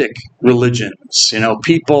monastic religions.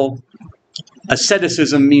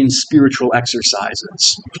 Asceticism means spiritual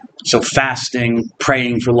exercises. So fasting,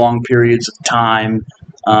 praying for long periods of time,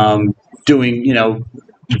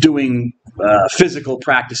 doing physical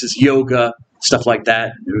practices, yoga, stuff like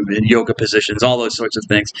that, yoga positions, all those sorts of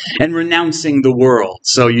things, and renouncing the world.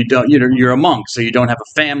 So you're a monk, so you don't have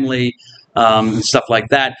a family, and stuff like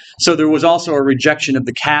that. So there was also a rejection of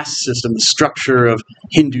the caste system, the structure of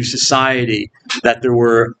Hindu society, that there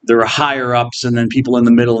were higher ups and then people in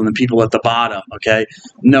the middle and then people at the bottom. Okay,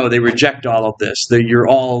 no, they reject all of this. You're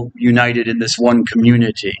all united in this one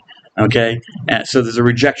community. Okay, and so there's a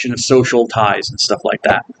rejection of social ties and stuff like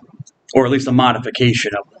that, or at least a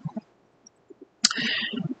modification of them.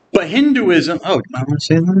 But Hinduism, I want to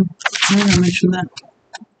say that? Did I mention that?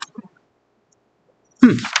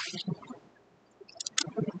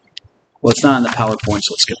 Well, it's not in the PowerPoint,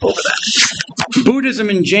 so let's skip over that. Buddhism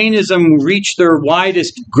and Jainism reach their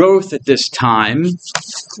widest growth at this time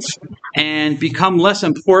and become less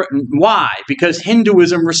important. Why? Because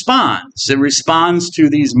Hinduism responds. It responds to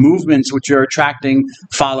these movements which are attracting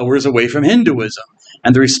followers away from Hinduism.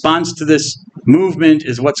 And the response to this movement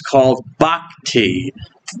is what's called bhakti,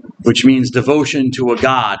 which means devotion to a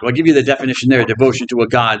god. Well, I'll give you the definition there, devotion to a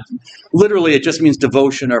god. Literally, it just means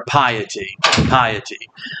devotion or piety,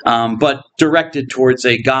 but directed towards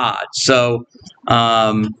a god. So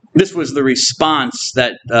this was the response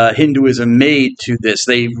that Hinduism made to this.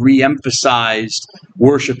 They re-emphasized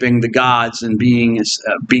worshiping the gods and being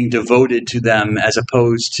devoted to them, as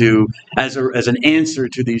opposed to as an answer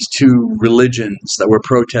to these two religions that were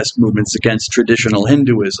protest movements against traditional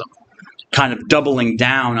Hinduism, kind of doubling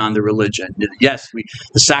down on the religion. Yes,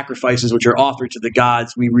 the sacrifices which are offered to the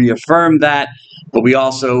gods, we reaffirm that, but we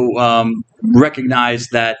also recognize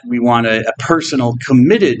that we want a personal,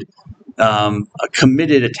 committed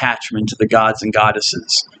attachment to the gods and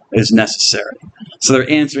goddesses is necessary. So they're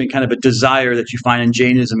answering kind of a desire that you find in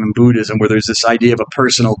Jainism and Buddhism, where there's this idea of a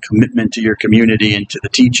personal commitment to your community and to the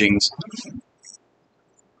teachings,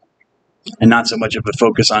 and not so much of a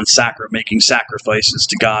focus on making sacrifices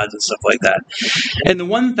to gods and stuff like that. In the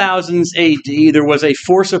 1000s AD, there was a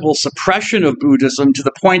forcible suppression of Buddhism to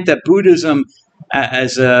the point that Buddhism,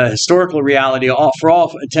 as a historical reality, for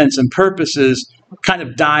all intents and purposes, kind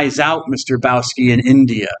of dies out, Mr. Bowski, in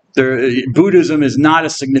India. Buddhism is not a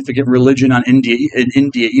significant religion in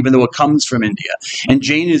India, even though it comes from India. And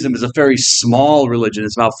Jainism is a very small religion.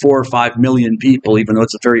 It's about 4 or 5 million people, even though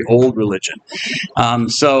it's a very old religion.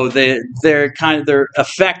 So their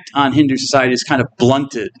effect on Hindu society is kind of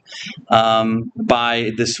blunted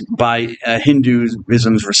by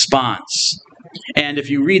Hinduism's response. And if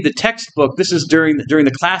you read the textbook, this is during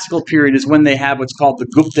the classical period is when they have what's called the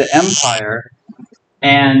Gupta Empire.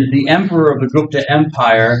 And the emperor of the Gupta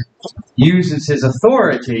Empire uses his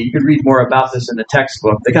authority. You could read more about this in the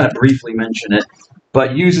textbook. They kind of briefly mention it,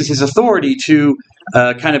 but uses his authority to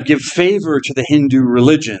kind of give favor to the Hindu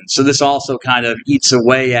religion. So this also kind of eats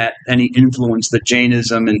away at any influence that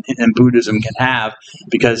Jainism and Buddhism can have,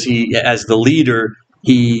 because he, as the leader,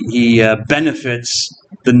 he benefits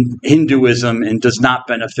the Hinduism and does not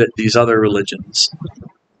benefit these other religions.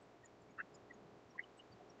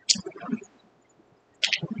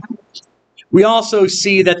 We also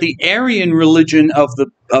see that the Aryan religion of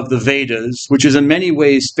the Vedas, which is in many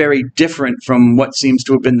ways very different from what seems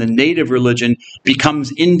to have been the native religion,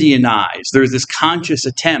 becomes Indianized. There's this conscious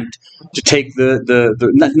attempt to take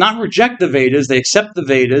not reject the Vedas, they accept the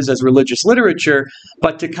Vedas as religious literature,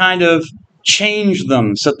 but to kind of change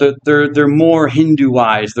them so that they're more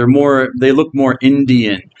Hinduized. They look more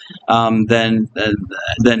Indian than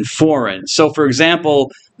foreign. So, for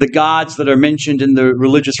example, the gods that are mentioned in the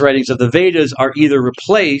religious writings of the Vedas are either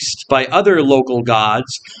replaced by other local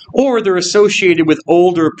gods, or they're associated with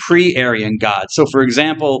older pre-Aryan gods. So, for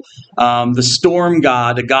example, the storm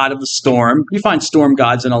god, a god of the storm. You find storm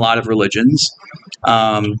gods in a lot of religions.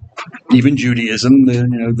 Even Judaism,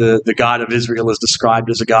 the god of Israel is described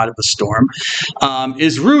as a god of the storm.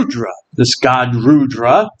 Is Rudra. This god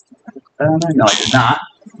Rudra. No, I did not.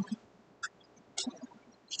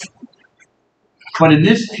 But in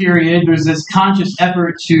this period, there's this conscious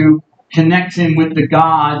effort to connect him with the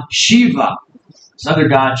god Shiva, this other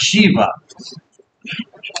god Shiva.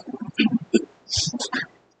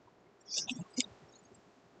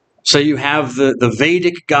 So you have the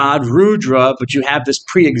Vedic god Rudra, but you have this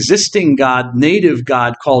pre-existing god, native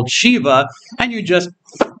god called Shiva, and you just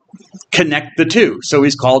connect the two. So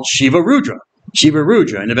he's called Shiva Rudra. Shiva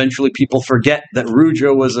Rudra, and eventually people forget that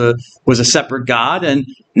Rudra was a separate god, and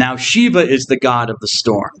now Shiva is the god of the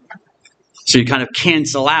storm. So you kind of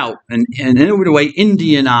cancel out and in a way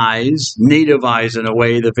Indianize, nativize in a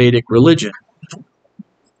way the Vedic religion.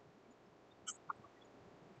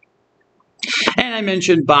 And I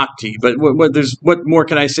mentioned Bhakti, but what more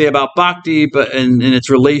can I say about Bhakti? But in its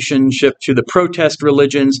relationship to the protest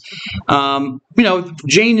religions,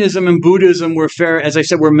 Jainism and Buddhism were as I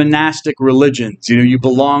said, were monastic religions. You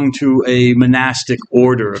belong to a monastic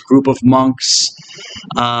order, a group of monks,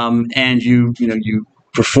 and you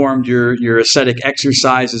performed your ascetic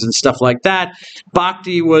exercises and stuff like that.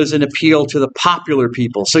 Bhakti was an appeal to the popular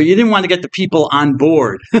people. So you didn't want to get the people on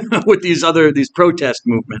board with these protest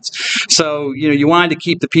movements. So, you wanted to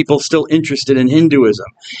keep the people still interested in Hinduism.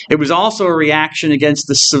 It was also a reaction against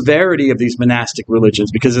the severity of these monastic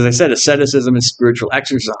religions because, as I said, asceticism is spiritual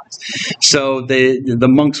exercise. So the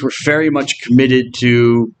monks were very much committed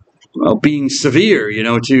to being severe,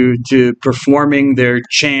 to performing their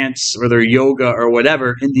chants or their yoga or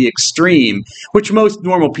whatever in the extreme, which most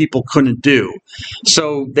normal people couldn't do.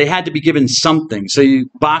 So they had to be given something. So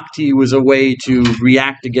bhakti was a way to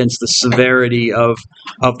react against the severity of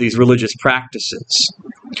these religious practices.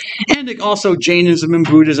 And also Jainism and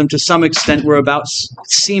Buddhism to some extent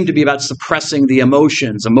seemed to be about suppressing the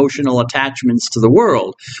emotional attachments to the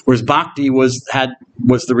world, whereas bhakti was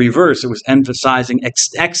the reverse. It was emphasizing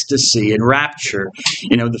ecstasy and rapture,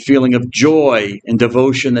 the feeling of joy and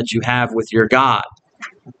devotion that you have with your God.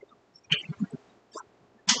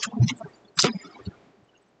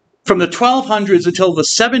 From the 1200s until the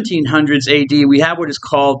 1700s AD, we have what is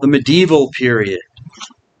called the medieval period.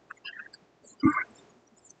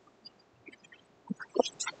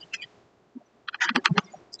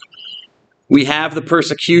 We have the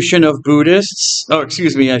persecution of Buddhists. Oh,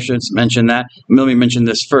 excuse me, I should mention that. Let me mention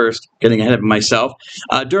this first, getting ahead of myself.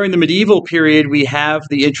 During the medieval period, we have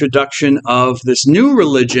the introduction of this new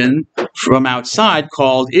religion from outside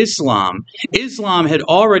called Islam. Islam had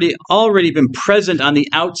already been present on the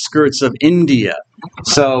outskirts of India.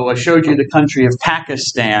 So I showed you the country of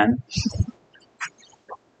Pakistan.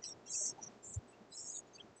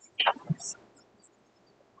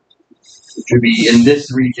 It should be in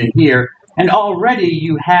this region here. And already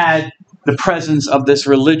you had the presence of this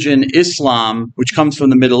religion, Islam, which comes from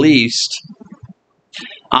the Middle East.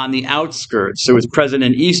 on the outskirts. So it was present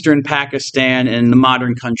in eastern Pakistan and the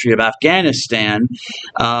modern country of Afghanistan,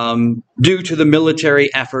 due to the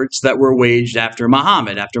military efforts that were waged after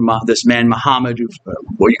Muhammad, this man Muhammad, who,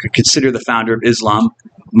 well, you could consider the founder of Islam.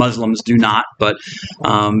 Muslims do not, but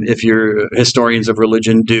if you're historians of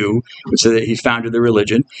religion do, so that he founded the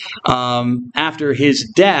religion. After his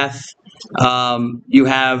death, you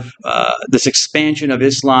have this expansion of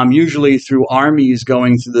Islam, usually through armies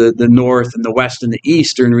going through the north and the west and the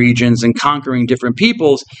eastern regions and conquering different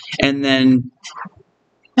peoples, and then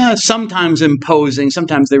sometimes imposing.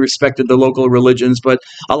 Sometimes they respected the local religions, but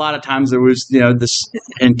a lot of times there was, this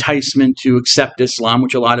enticement to accept Islam,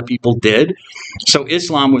 which a lot of people did. So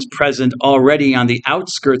Islam was present already on the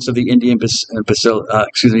outskirts of the Indian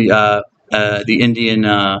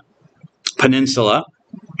peninsula,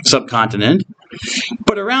 subcontinent.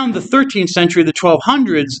 But around the 13th century, the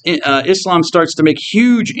 1200s, Islam starts to make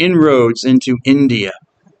huge inroads into India.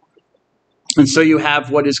 And so you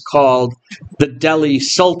have what is called the Delhi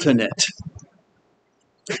Sultanate.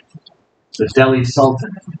 The Delhi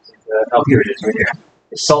Sultanate. Here it is, right here.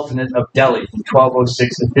 The Sultanate of Delhi from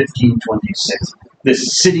 1206 to 1526.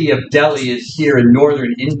 This city of Delhi is here in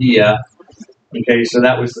northern India. Okay, so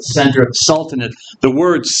that was the center of the Sultanate. The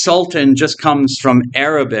word sultan just comes from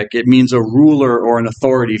Arabic. It means a ruler or an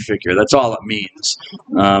authority figure. That's all it means.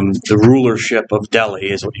 The rulership of Delhi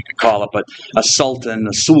is what you could call it. But a sultan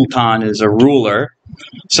is a ruler.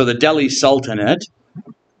 So the Delhi Sultanate.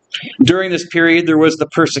 During this period, there was the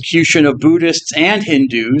persecution of Buddhists and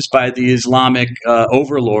Hindus by the Islamic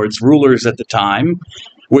overlords, rulers at the time,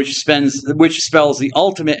 which spells the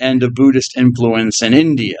ultimate end of Buddhist influence in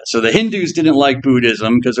India. So the Hindus didn't like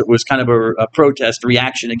Buddhism because it was kind of a protest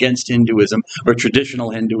reaction against Hinduism, or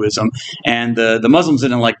traditional Hinduism, and the Muslims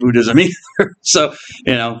didn't like Buddhism either. So,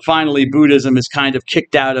 finally Buddhism is kind of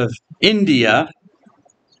kicked out of India.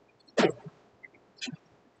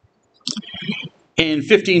 In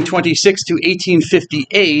 1526 to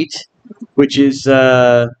 1858, which is...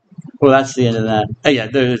 well, that's the end of that. Oh, yeah,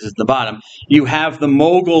 there's the bottom. You have the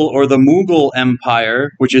Mughal or the Mughal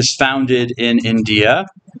Empire, which is founded in India.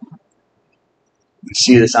 You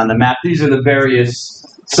see this on the map. These are the various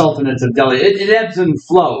sultanates of Delhi. It ebbs and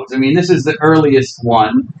flows. I mean, this is the earliest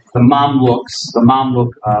one. The Mamluk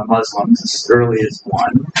Muslims, this is the earliest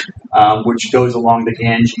one, which goes along the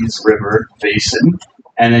Ganges River basin.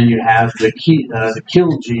 And then you have the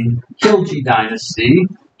Khilji dynasty,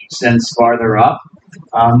 extends farther up.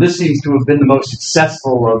 This seems to have been the most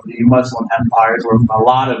successful of the Muslim empires, where a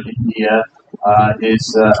lot of India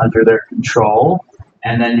is under their control.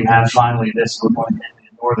 And then you have finally this one in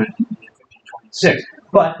northern India in 1526.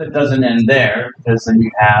 But that doesn't end there, because then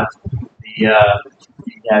you have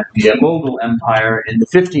the Mughal Empire in the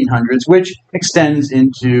 1500s, which extends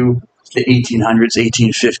into the 1800s,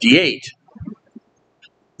 1858.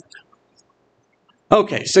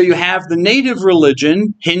 Okay, so you have the native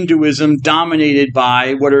religion, Hinduism, dominated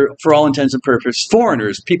by what are, for all intents and purposes,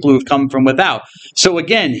 foreigners, people who have come from without. So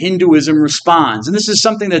again, Hinduism responds. And this is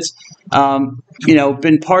something that's,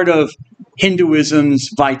 been part of Hinduism's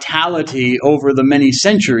vitality over the many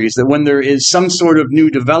centuries, that when there is some sort of new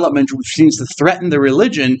development which seems to threaten the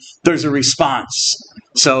religion, there's a response.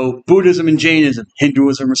 So Buddhism and Jainism,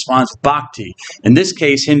 Hinduism responds to Bhakti. In this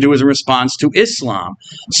case, Hinduism responds to Islam.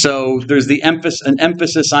 So there's an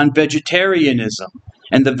emphasis on vegetarianism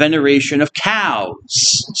and the veneration of cows.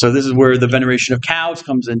 So this is where the veneration of cows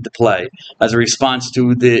comes into play as a response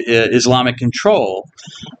to the Islamic control.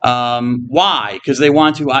 Why? Because they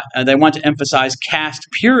want to emphasize caste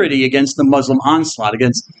purity against the Muslim onslaught,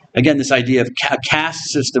 against, again, this idea of a caste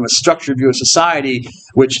system, a structured view of society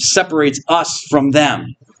which separates us from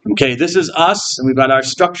them. Okay, this is us, and we've got our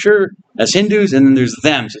structure as Hindus, and then there's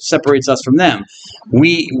them, so it separates us from them.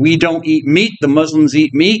 We don't eat meat, the Muslims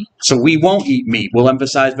eat meat, so we won't eat meat. We'll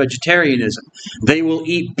emphasize vegetarianism. They will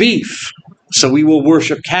eat beef, so we will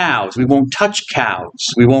worship cows. We won't touch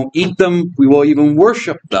cows. We won't eat them. We will even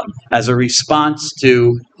worship them as a response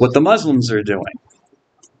to what the Muslims are doing.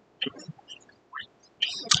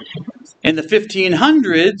 In the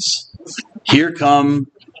 1500s, here come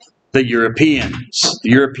the Europeans.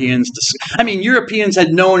 Europeans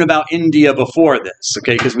had known about India before this,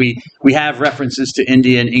 okay, because we have references to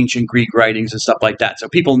India in ancient Greek writings and stuff like that. So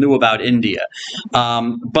people knew about India.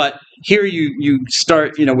 But here you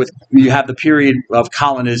start, you have the period of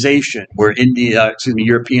colonization where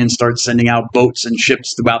Europeans start sending out boats and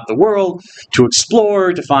ships throughout the world to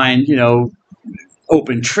explore, to find,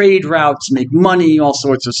 open trade routes, make money, all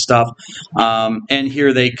sorts of stuff. And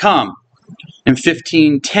here they come. In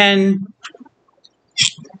 1510,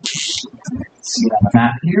 see it on the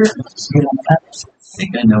map here. See it on the map.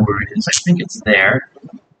 think I know where it is. I think it's there.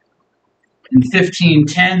 In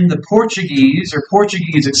 1510, the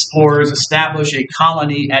Portuguese explorers establish a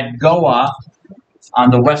colony at Goa on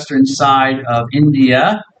the western side of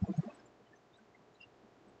India,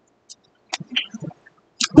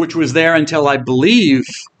 which was there until I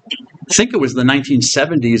think it was the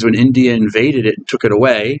 1970s when India invaded it and took it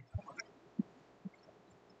away.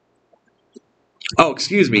 Oh,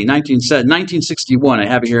 excuse me, 1961. I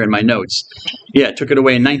have it here in my notes. Yeah, it took it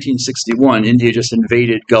away in 1961. India just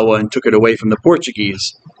invaded Goa and took it away from the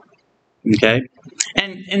Portuguese. Okay?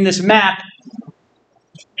 And in this map,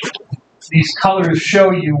 these colors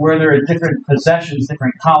show you where there are different possessions,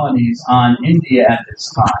 different colonies on India at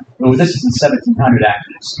this time. Well, this is in 1700,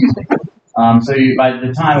 actually, excuse me. So by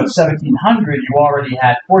the time of 1700, you already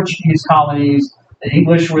had Portuguese colonies, the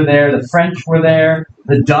English were there, the French were there,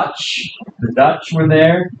 the Dutch were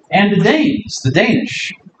there, and the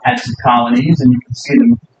Danish had some colonies, and you can see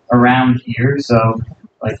them around here. So,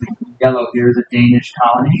 like the yellow here is a Danish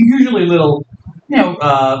colony. Usually little,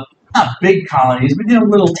 not big colonies, but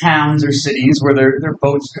little towns or cities where their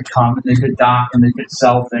boats could come and they could dock and they could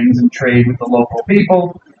sell things and trade with the local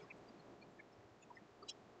people.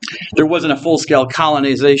 There wasn't a full-scale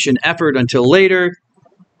colonization effort until later,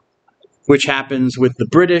 which happens with the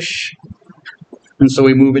British. And so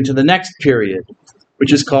we move into the next period,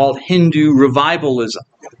 which is called Hindu revivalism,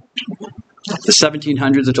 the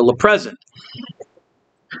 1700s until the present.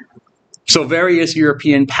 So various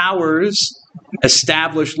European powers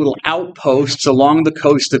established little outposts along the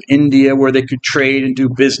coast of India where they could trade and do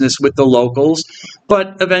business with the locals.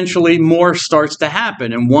 But eventually more starts to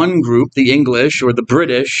happen. And one group, the English or the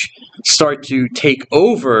British, start to take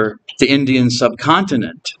over the Indian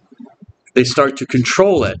subcontinent. They start to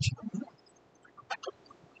control it.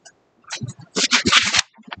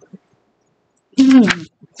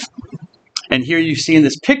 And here you see in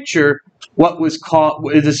this picture what was called,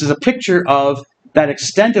 this is a picture of that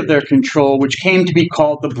extent of their control, which came to be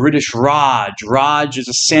called the British Raj. Raj is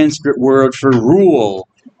a Sanskrit word for rule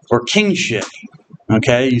or kingship.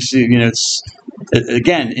 Okay, you see, it's,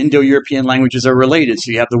 again, Indo-European languages are related.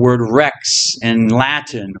 So you have the word rex in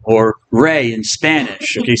Latin or rey in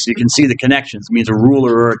Spanish. Okay, so you can see the connections. It means a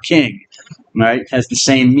ruler or a king, right? It has the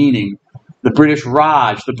same meaning. The British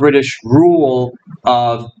Raj, the British rule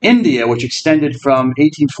of India, which extended from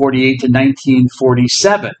 1848 to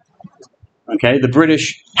 1947. Okay, the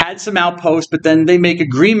British had some outposts, but then they make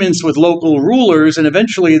agreements with local rulers, and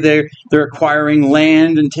eventually they're acquiring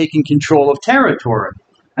land and taking control of territory.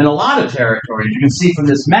 And a lot of territory, as you can see from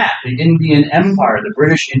this map, the Indian Empire, the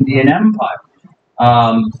British Indian Empire,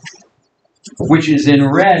 which is in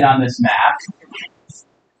red on this map.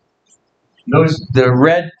 The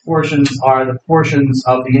red portions are the portions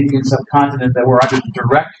of the Indian subcontinent that were under the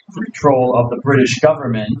direct control of the British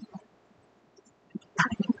government.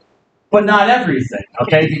 But not everything,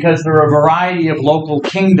 okay? Because there are a variety of local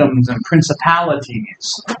kingdoms and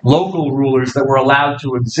principalities, local rulers that were allowed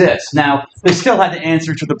to exist. Now, they still had to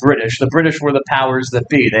answer to the British. The British were the powers that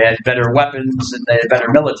be. They had better weapons and they had better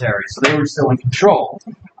military, so they were still in control,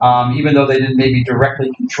 even though they didn't maybe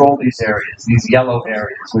directly control these areas, these yellow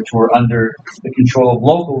areas, which were under the control of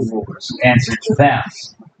local rulers who answered to them,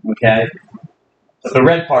 okay? But the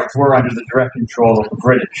red parts were under the direct control of the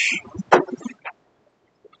British.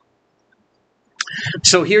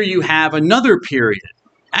 So here you have another period.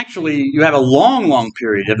 Actually, you have a long, long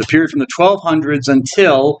period. You have the period from the 1200s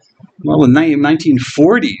until, well, the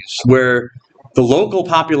 1940s, where the local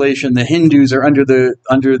population, the Hindus, are under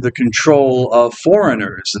the control of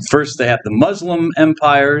foreigners. At first they have the Muslim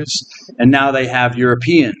empires, and now they have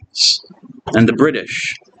Europeans and the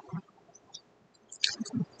British.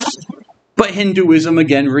 But Hinduism,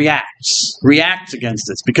 again, reacts against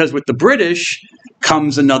this, because with the British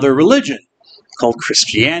comes another religion called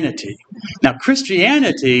Christianity. Now,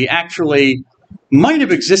 Christianity actually might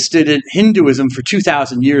have existed in Hinduism for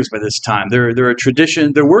 2,000 years by this time. There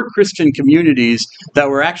were Christian communities that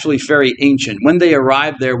were actually very ancient. When they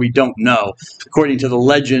arrived there, we don't know. According to the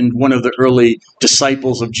legend, one of the early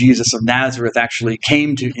disciples of Jesus of Nazareth actually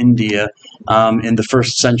came to India in the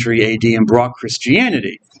 1st century AD and brought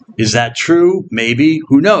Christianity. Is that true? Maybe.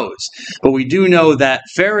 Who knows? But we do know that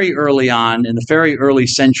very early on, in the very early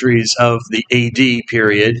centuries of the AD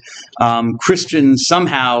period, Christians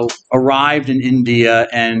somehow arrived in India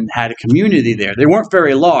and had a community there. They weren't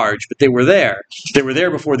very large, but they were there. They were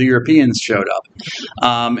there before the Europeans showed up.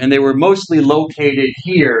 And they were mostly located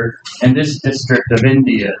here in this district of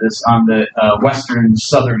India, this on the western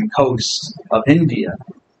southern coast of India.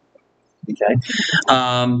 Okay.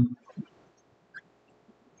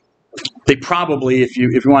 they probably, if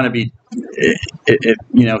you want to be,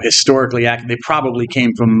 historically accurate, they probably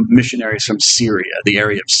came from missionaries from Syria, the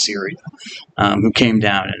area of Syria, who came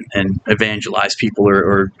down and evangelized people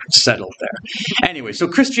or settled there. Anyway, so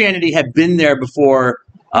Christianity had been there before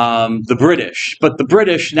the British. But the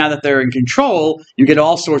British, now that they're in control, you get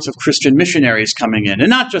all sorts of Christian missionaries coming in. And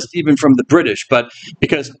not just even from the British, but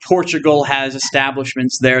because Portugal has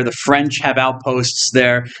establishments there, the French have outposts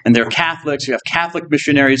there, and they're Catholics. You have Catholic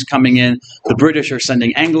missionaries coming in. The British are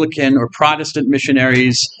sending Anglican or Protestant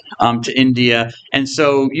missionaries to India. And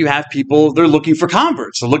so you have people, they're looking for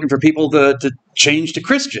converts. They're looking for people to change to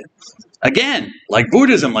Christian. Again, like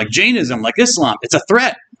Buddhism, like Jainism, like Islam, it's a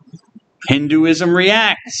threat. Hinduism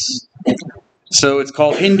reacts. So it's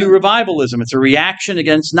called Hindu revivalism. It's a reaction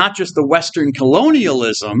against not just the Western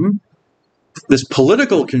colonialism, this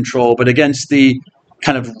political control, but against the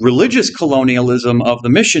kind of religious colonialism of the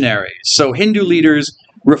missionaries. So Hindu leaders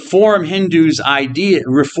reform Hindu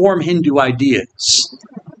ideas.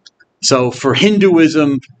 So for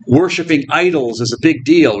Hinduism, worshiping idols is a big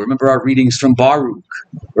deal. Remember our readings from Baruch,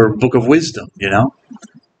 or Book of Wisdom,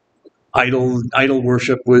 Idol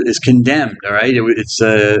worship is condemned, all right?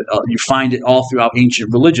 You find it all throughout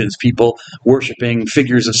ancient religions, people worshiping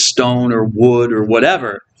figures of stone or wood or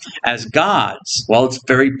whatever as gods. Well, it's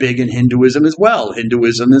very big in Hinduism as well.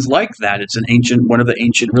 Hinduism is like that. It's one of the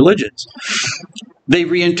ancient religions. They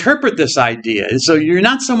reinterpret this idea. So you're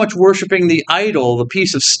not so much worshiping the idol, the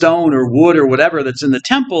piece of stone or wood or whatever that's in the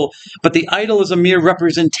temple, but the idol is a mere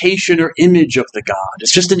representation or image of the God.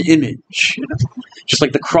 It's just an image. Just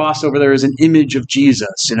like the cross over there is an image of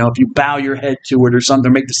Jesus. If you bow your head to it or something,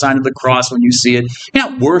 or make the sign of the cross when you see it, you're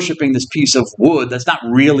not worshiping this piece of wood. That's not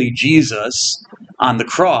really Jesus on the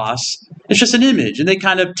cross. It's just an image. And they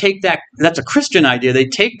kind of take that's a Christian idea. They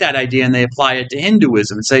take that idea and they apply it to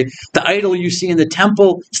Hinduism and say, the idol you see in the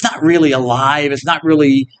temple, it's not really alive. It's not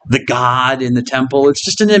really the God in the temple. It's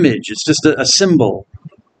just an image. It's just a symbol.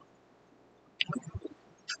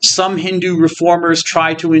 Some Hindu reformers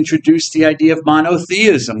try to introduce the idea of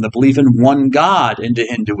monotheism, the belief in one God, into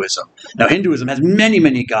Hinduism. Now, Hinduism has many,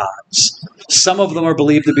 many gods. Some of them are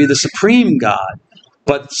believed to be the supreme God.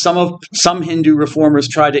 But some Hindu reformers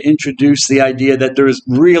try to introduce the idea that there is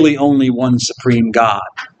really only one supreme God.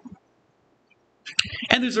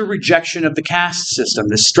 And there's a rejection of the caste system,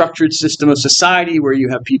 this structured system of society where you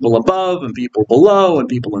have people above and people below and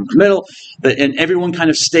people in the middle, and everyone kind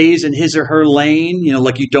of stays in his or her lane,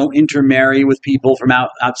 like you don't intermarry with people from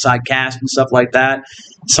outside caste and stuff like that.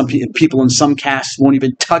 Some people in some castes won't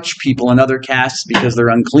even touch people in other castes because they're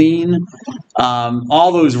unclean.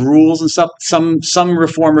 All those rules and stuff, some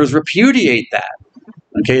reformers repudiate that.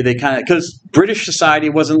 Okay, they because British society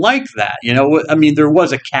wasn't like that. There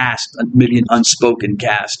was a caste, maybe an unspoken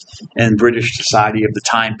caste in British society of the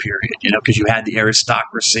time period, because you had the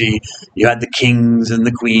aristocracy, you had the kings and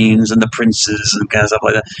the queens and the princes and kind of stuff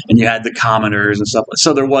like that, and you had the commoners and stuff.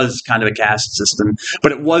 So there was kind of a caste system,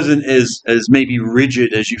 but it wasn't as maybe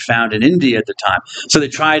rigid as you found in India at the time. So they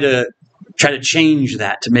try to change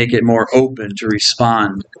that to make it more open to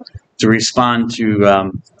respond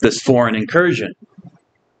to this foreign incursion.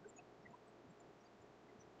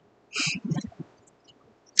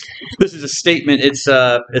 This is a statement.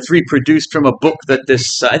 It's reproduced from a book that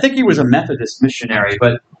I think he was a Methodist missionary,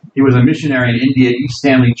 but he was a missionary in India, E.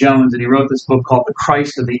 Stanley Jones, and he wrote this book called The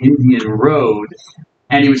Christ of the Indian Road.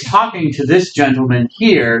 And he was talking to this gentleman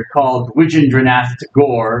here called Dwijendranath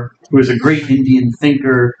Tagore, who was a great Indian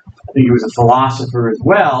thinker. I think he was a philosopher as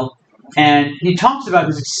well. And he talks about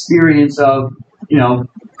his experience of,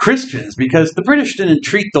 Christians, because the British didn't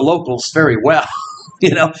treat the locals very well. They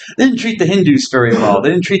didn't treat the Hindus very well. They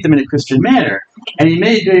didn't treat them in a Christian manner. And he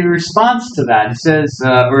made a response to that. He says,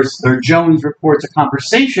 or Jones reports a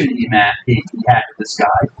conversation he had with this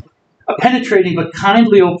guy. A penetrating but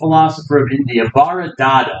kindly old philosopher of India,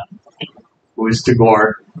 Bharadada, who is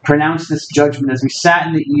Tagore, pronounced this judgment as we sat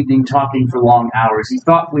in the evening talking for long hours. He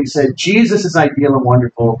thoughtfully said, Jesus is ideal and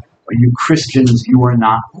wonderful, but you Christians, you are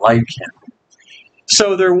not like him.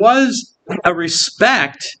 So there was a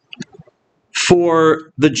respect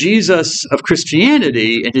for the Jesus of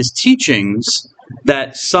Christianity and his teachings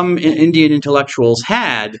that some Indian intellectuals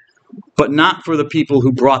had, but not for the people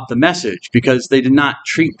who brought the message, because they did not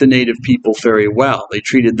treat the native people very well. They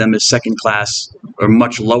treated them as second-class or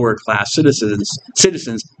much lower-class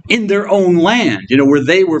citizens in their own land, where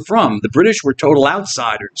they were from. The British were total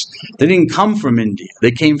outsiders. They didn't come from India.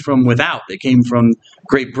 They came from without. They came from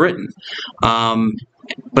Great Britain.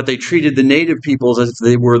 But they treated the native peoples as if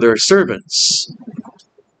they were their servants.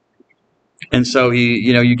 And so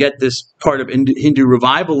you get this part of Hindu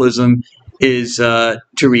revivalism is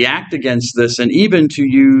to react against this, and even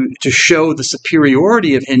to show the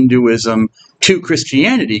superiority of Hinduism to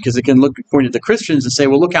Christianity, because it can point at the Christians and say,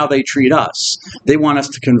 well, look how they treat us. They want us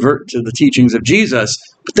to convert to the teachings of Jesus,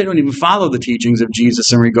 but they don't even follow the teachings of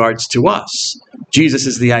Jesus in regards to us. Jesus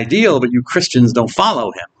is the ideal, but you Christians don't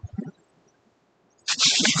follow him.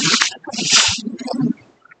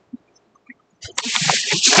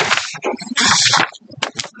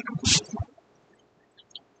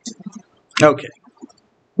 Okay.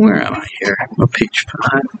 Where am I here? Oh, page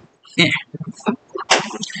 5. Yeah.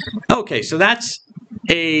 Okay, so that's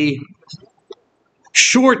a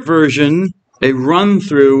short version, a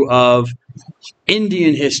run-through of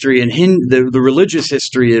Indian history and the religious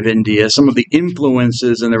history of India, some of the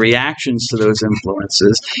influences and the reactions to those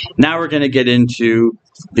influences. Now we're going to get into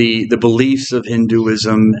the beliefs of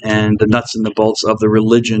Hinduism and the nuts and the bolts of the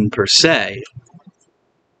religion per se.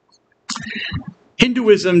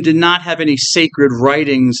 Hinduism did not have any sacred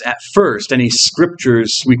writings at first, any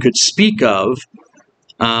scriptures we could speak of.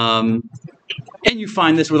 And you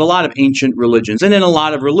find this with a lot of ancient religions and in a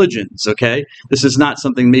lot of religions, okay? This is not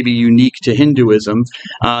something maybe unique to Hinduism.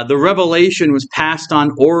 The revelation was passed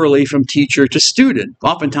on orally from teacher to student.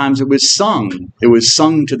 Oftentimes it was sung. It was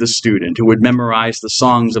sung to the student who would memorize the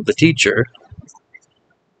songs of the teacher.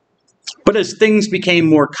 But as things became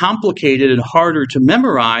more complicated and harder to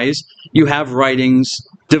memorize, you have writings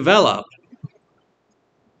develop.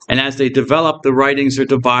 And as they develop, the writings are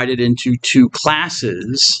divided into two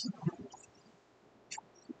classes,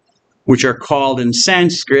 which are called in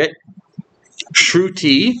Sanskrit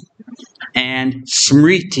Shruti and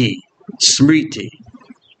Smriti. Smriti.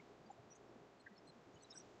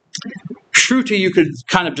 Shruti you could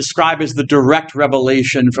kind of describe as the direct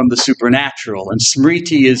revelation from the supernatural, and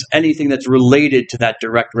Smriti is anything that's related to that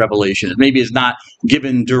direct revelation. It maybe is not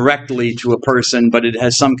given directly to a person, but it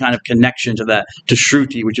has some kind of connection to that, to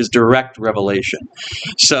Shruti, which is direct revelation.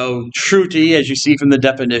 So Shruti, as you see from the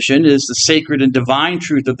definition, is the sacred and divine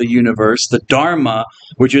truth of the universe, the Dharma,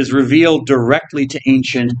 which is revealed directly to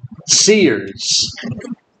ancient seers.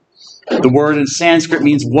 The word in Sanskrit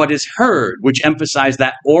means what is heard, which emphasizes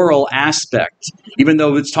that oral aspect. Even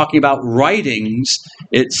though it's talking about writings,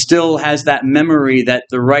 it still has that memory that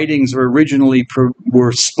the writings were originally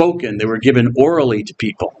were spoken. They were given orally to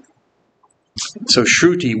people. So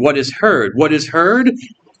Shruti, what is heard? What is heard?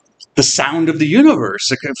 The sound of the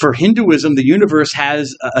universe. For Hinduism, the universe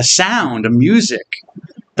has a sound, a music,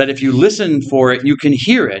 that if you listen for it, you can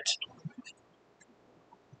hear it.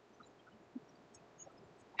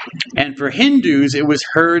 And for Hindus, it was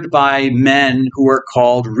heard by men who are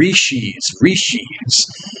called rishis. Rishis.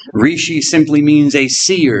 Rishi simply means a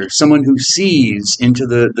seer, someone who sees into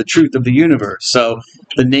the truth of the universe. So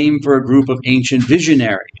the name for a group of ancient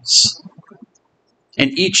visionaries.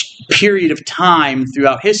 And each period of time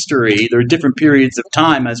throughout history, there are different periods of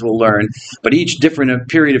time, as we'll learn, but each different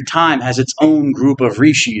period of time has its own group of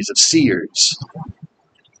rishis, of seers.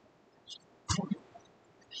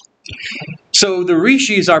 So the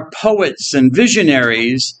rishis are poets and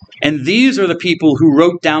visionaries, and these are the people who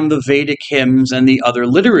wrote down the Vedic hymns and the other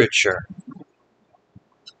literature.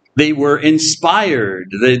 They were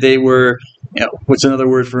inspired. They were, what's another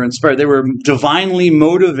word for inspired? They were divinely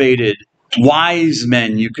motivated, wise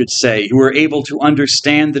men, you could say, who were able to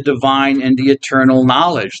understand the divine and the eternal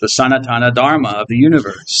knowledge, the Sanatana Dharma of the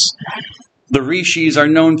universe. The rishis are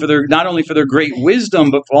known for not only for their great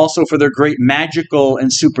wisdom, but also for their great magical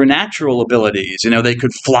and supernatural abilities. They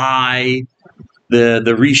could fly.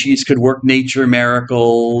 The rishis could work nature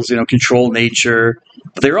miracles, control nature.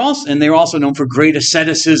 But they're also known for great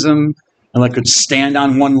asceticism, and could stand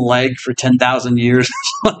on one leg for 10,000 years,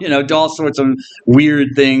 do all sorts of weird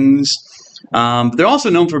things. They're also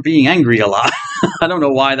known for being angry a lot. I don't know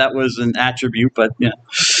why that was an attribute, but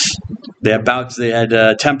they had bouts. They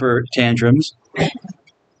had temper tantrums.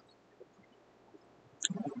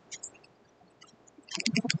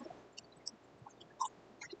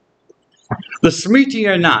 The Smriti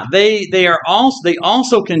are not. They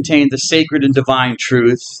also contain the sacred and divine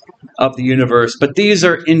truth of the universe, but these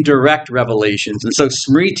are indirect revelations. And so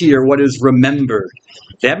Smriti are what is remembered.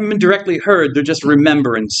 They haven't been directly heard, they're just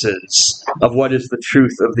remembrances of what is the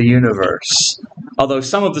truth of the universe. Although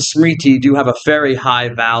some of the Smriti do have a very high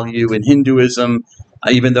value in Hinduism,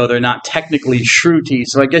 even though they're not technically Shruti.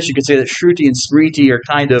 So I guess you could say that Shruti and Smriti are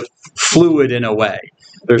kind of fluid in a way.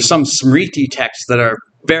 There's some Smriti texts that are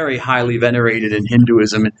very highly venerated in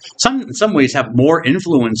Hinduism, and in some ways have more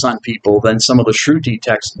influence on people than some of the Shruti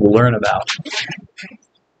texts we'll learn about.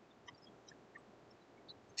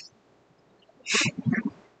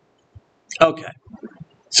 Okay,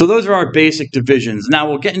 So those are our basic divisions. Now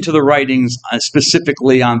we'll get into the writings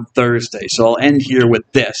specifically on Thursday. So I'll end here with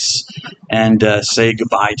this and say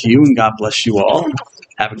goodbye to you and God bless you all.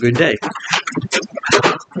 Have a good day.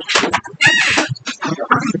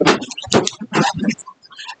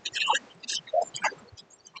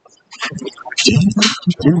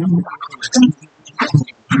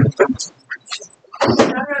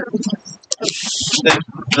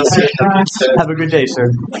 Have a good day,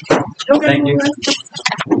 sir. Thank you.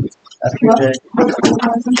 Have a good day.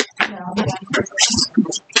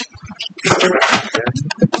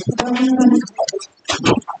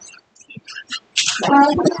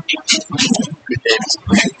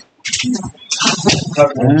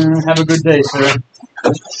 Have a good day, sir.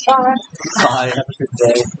 Bye. Bye. Have a good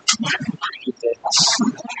day. Good day.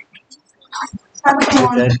 Have a good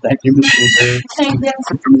one. Thank you, Mr. Reserve. Thank you.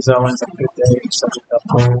 Ms. Owens, have a good day.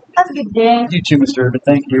 Have a good day. You too, Mr. Urban.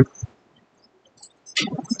 Thank you.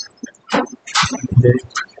 Good day.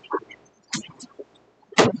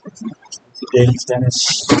 Good day, Ms.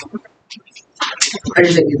 Dennis. I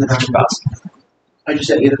just ate the bus. I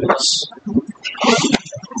just ate the bus.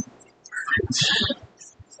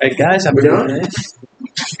 Hey, guys, have a good day.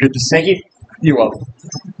 Good to see you. You're welcome.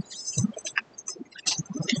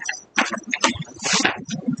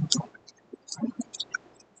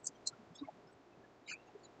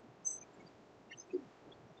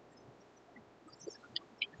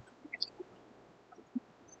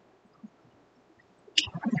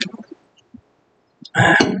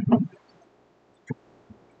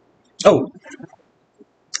 Oh,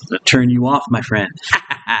 I'll turn you off, my friend.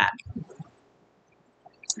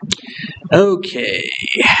 Okay.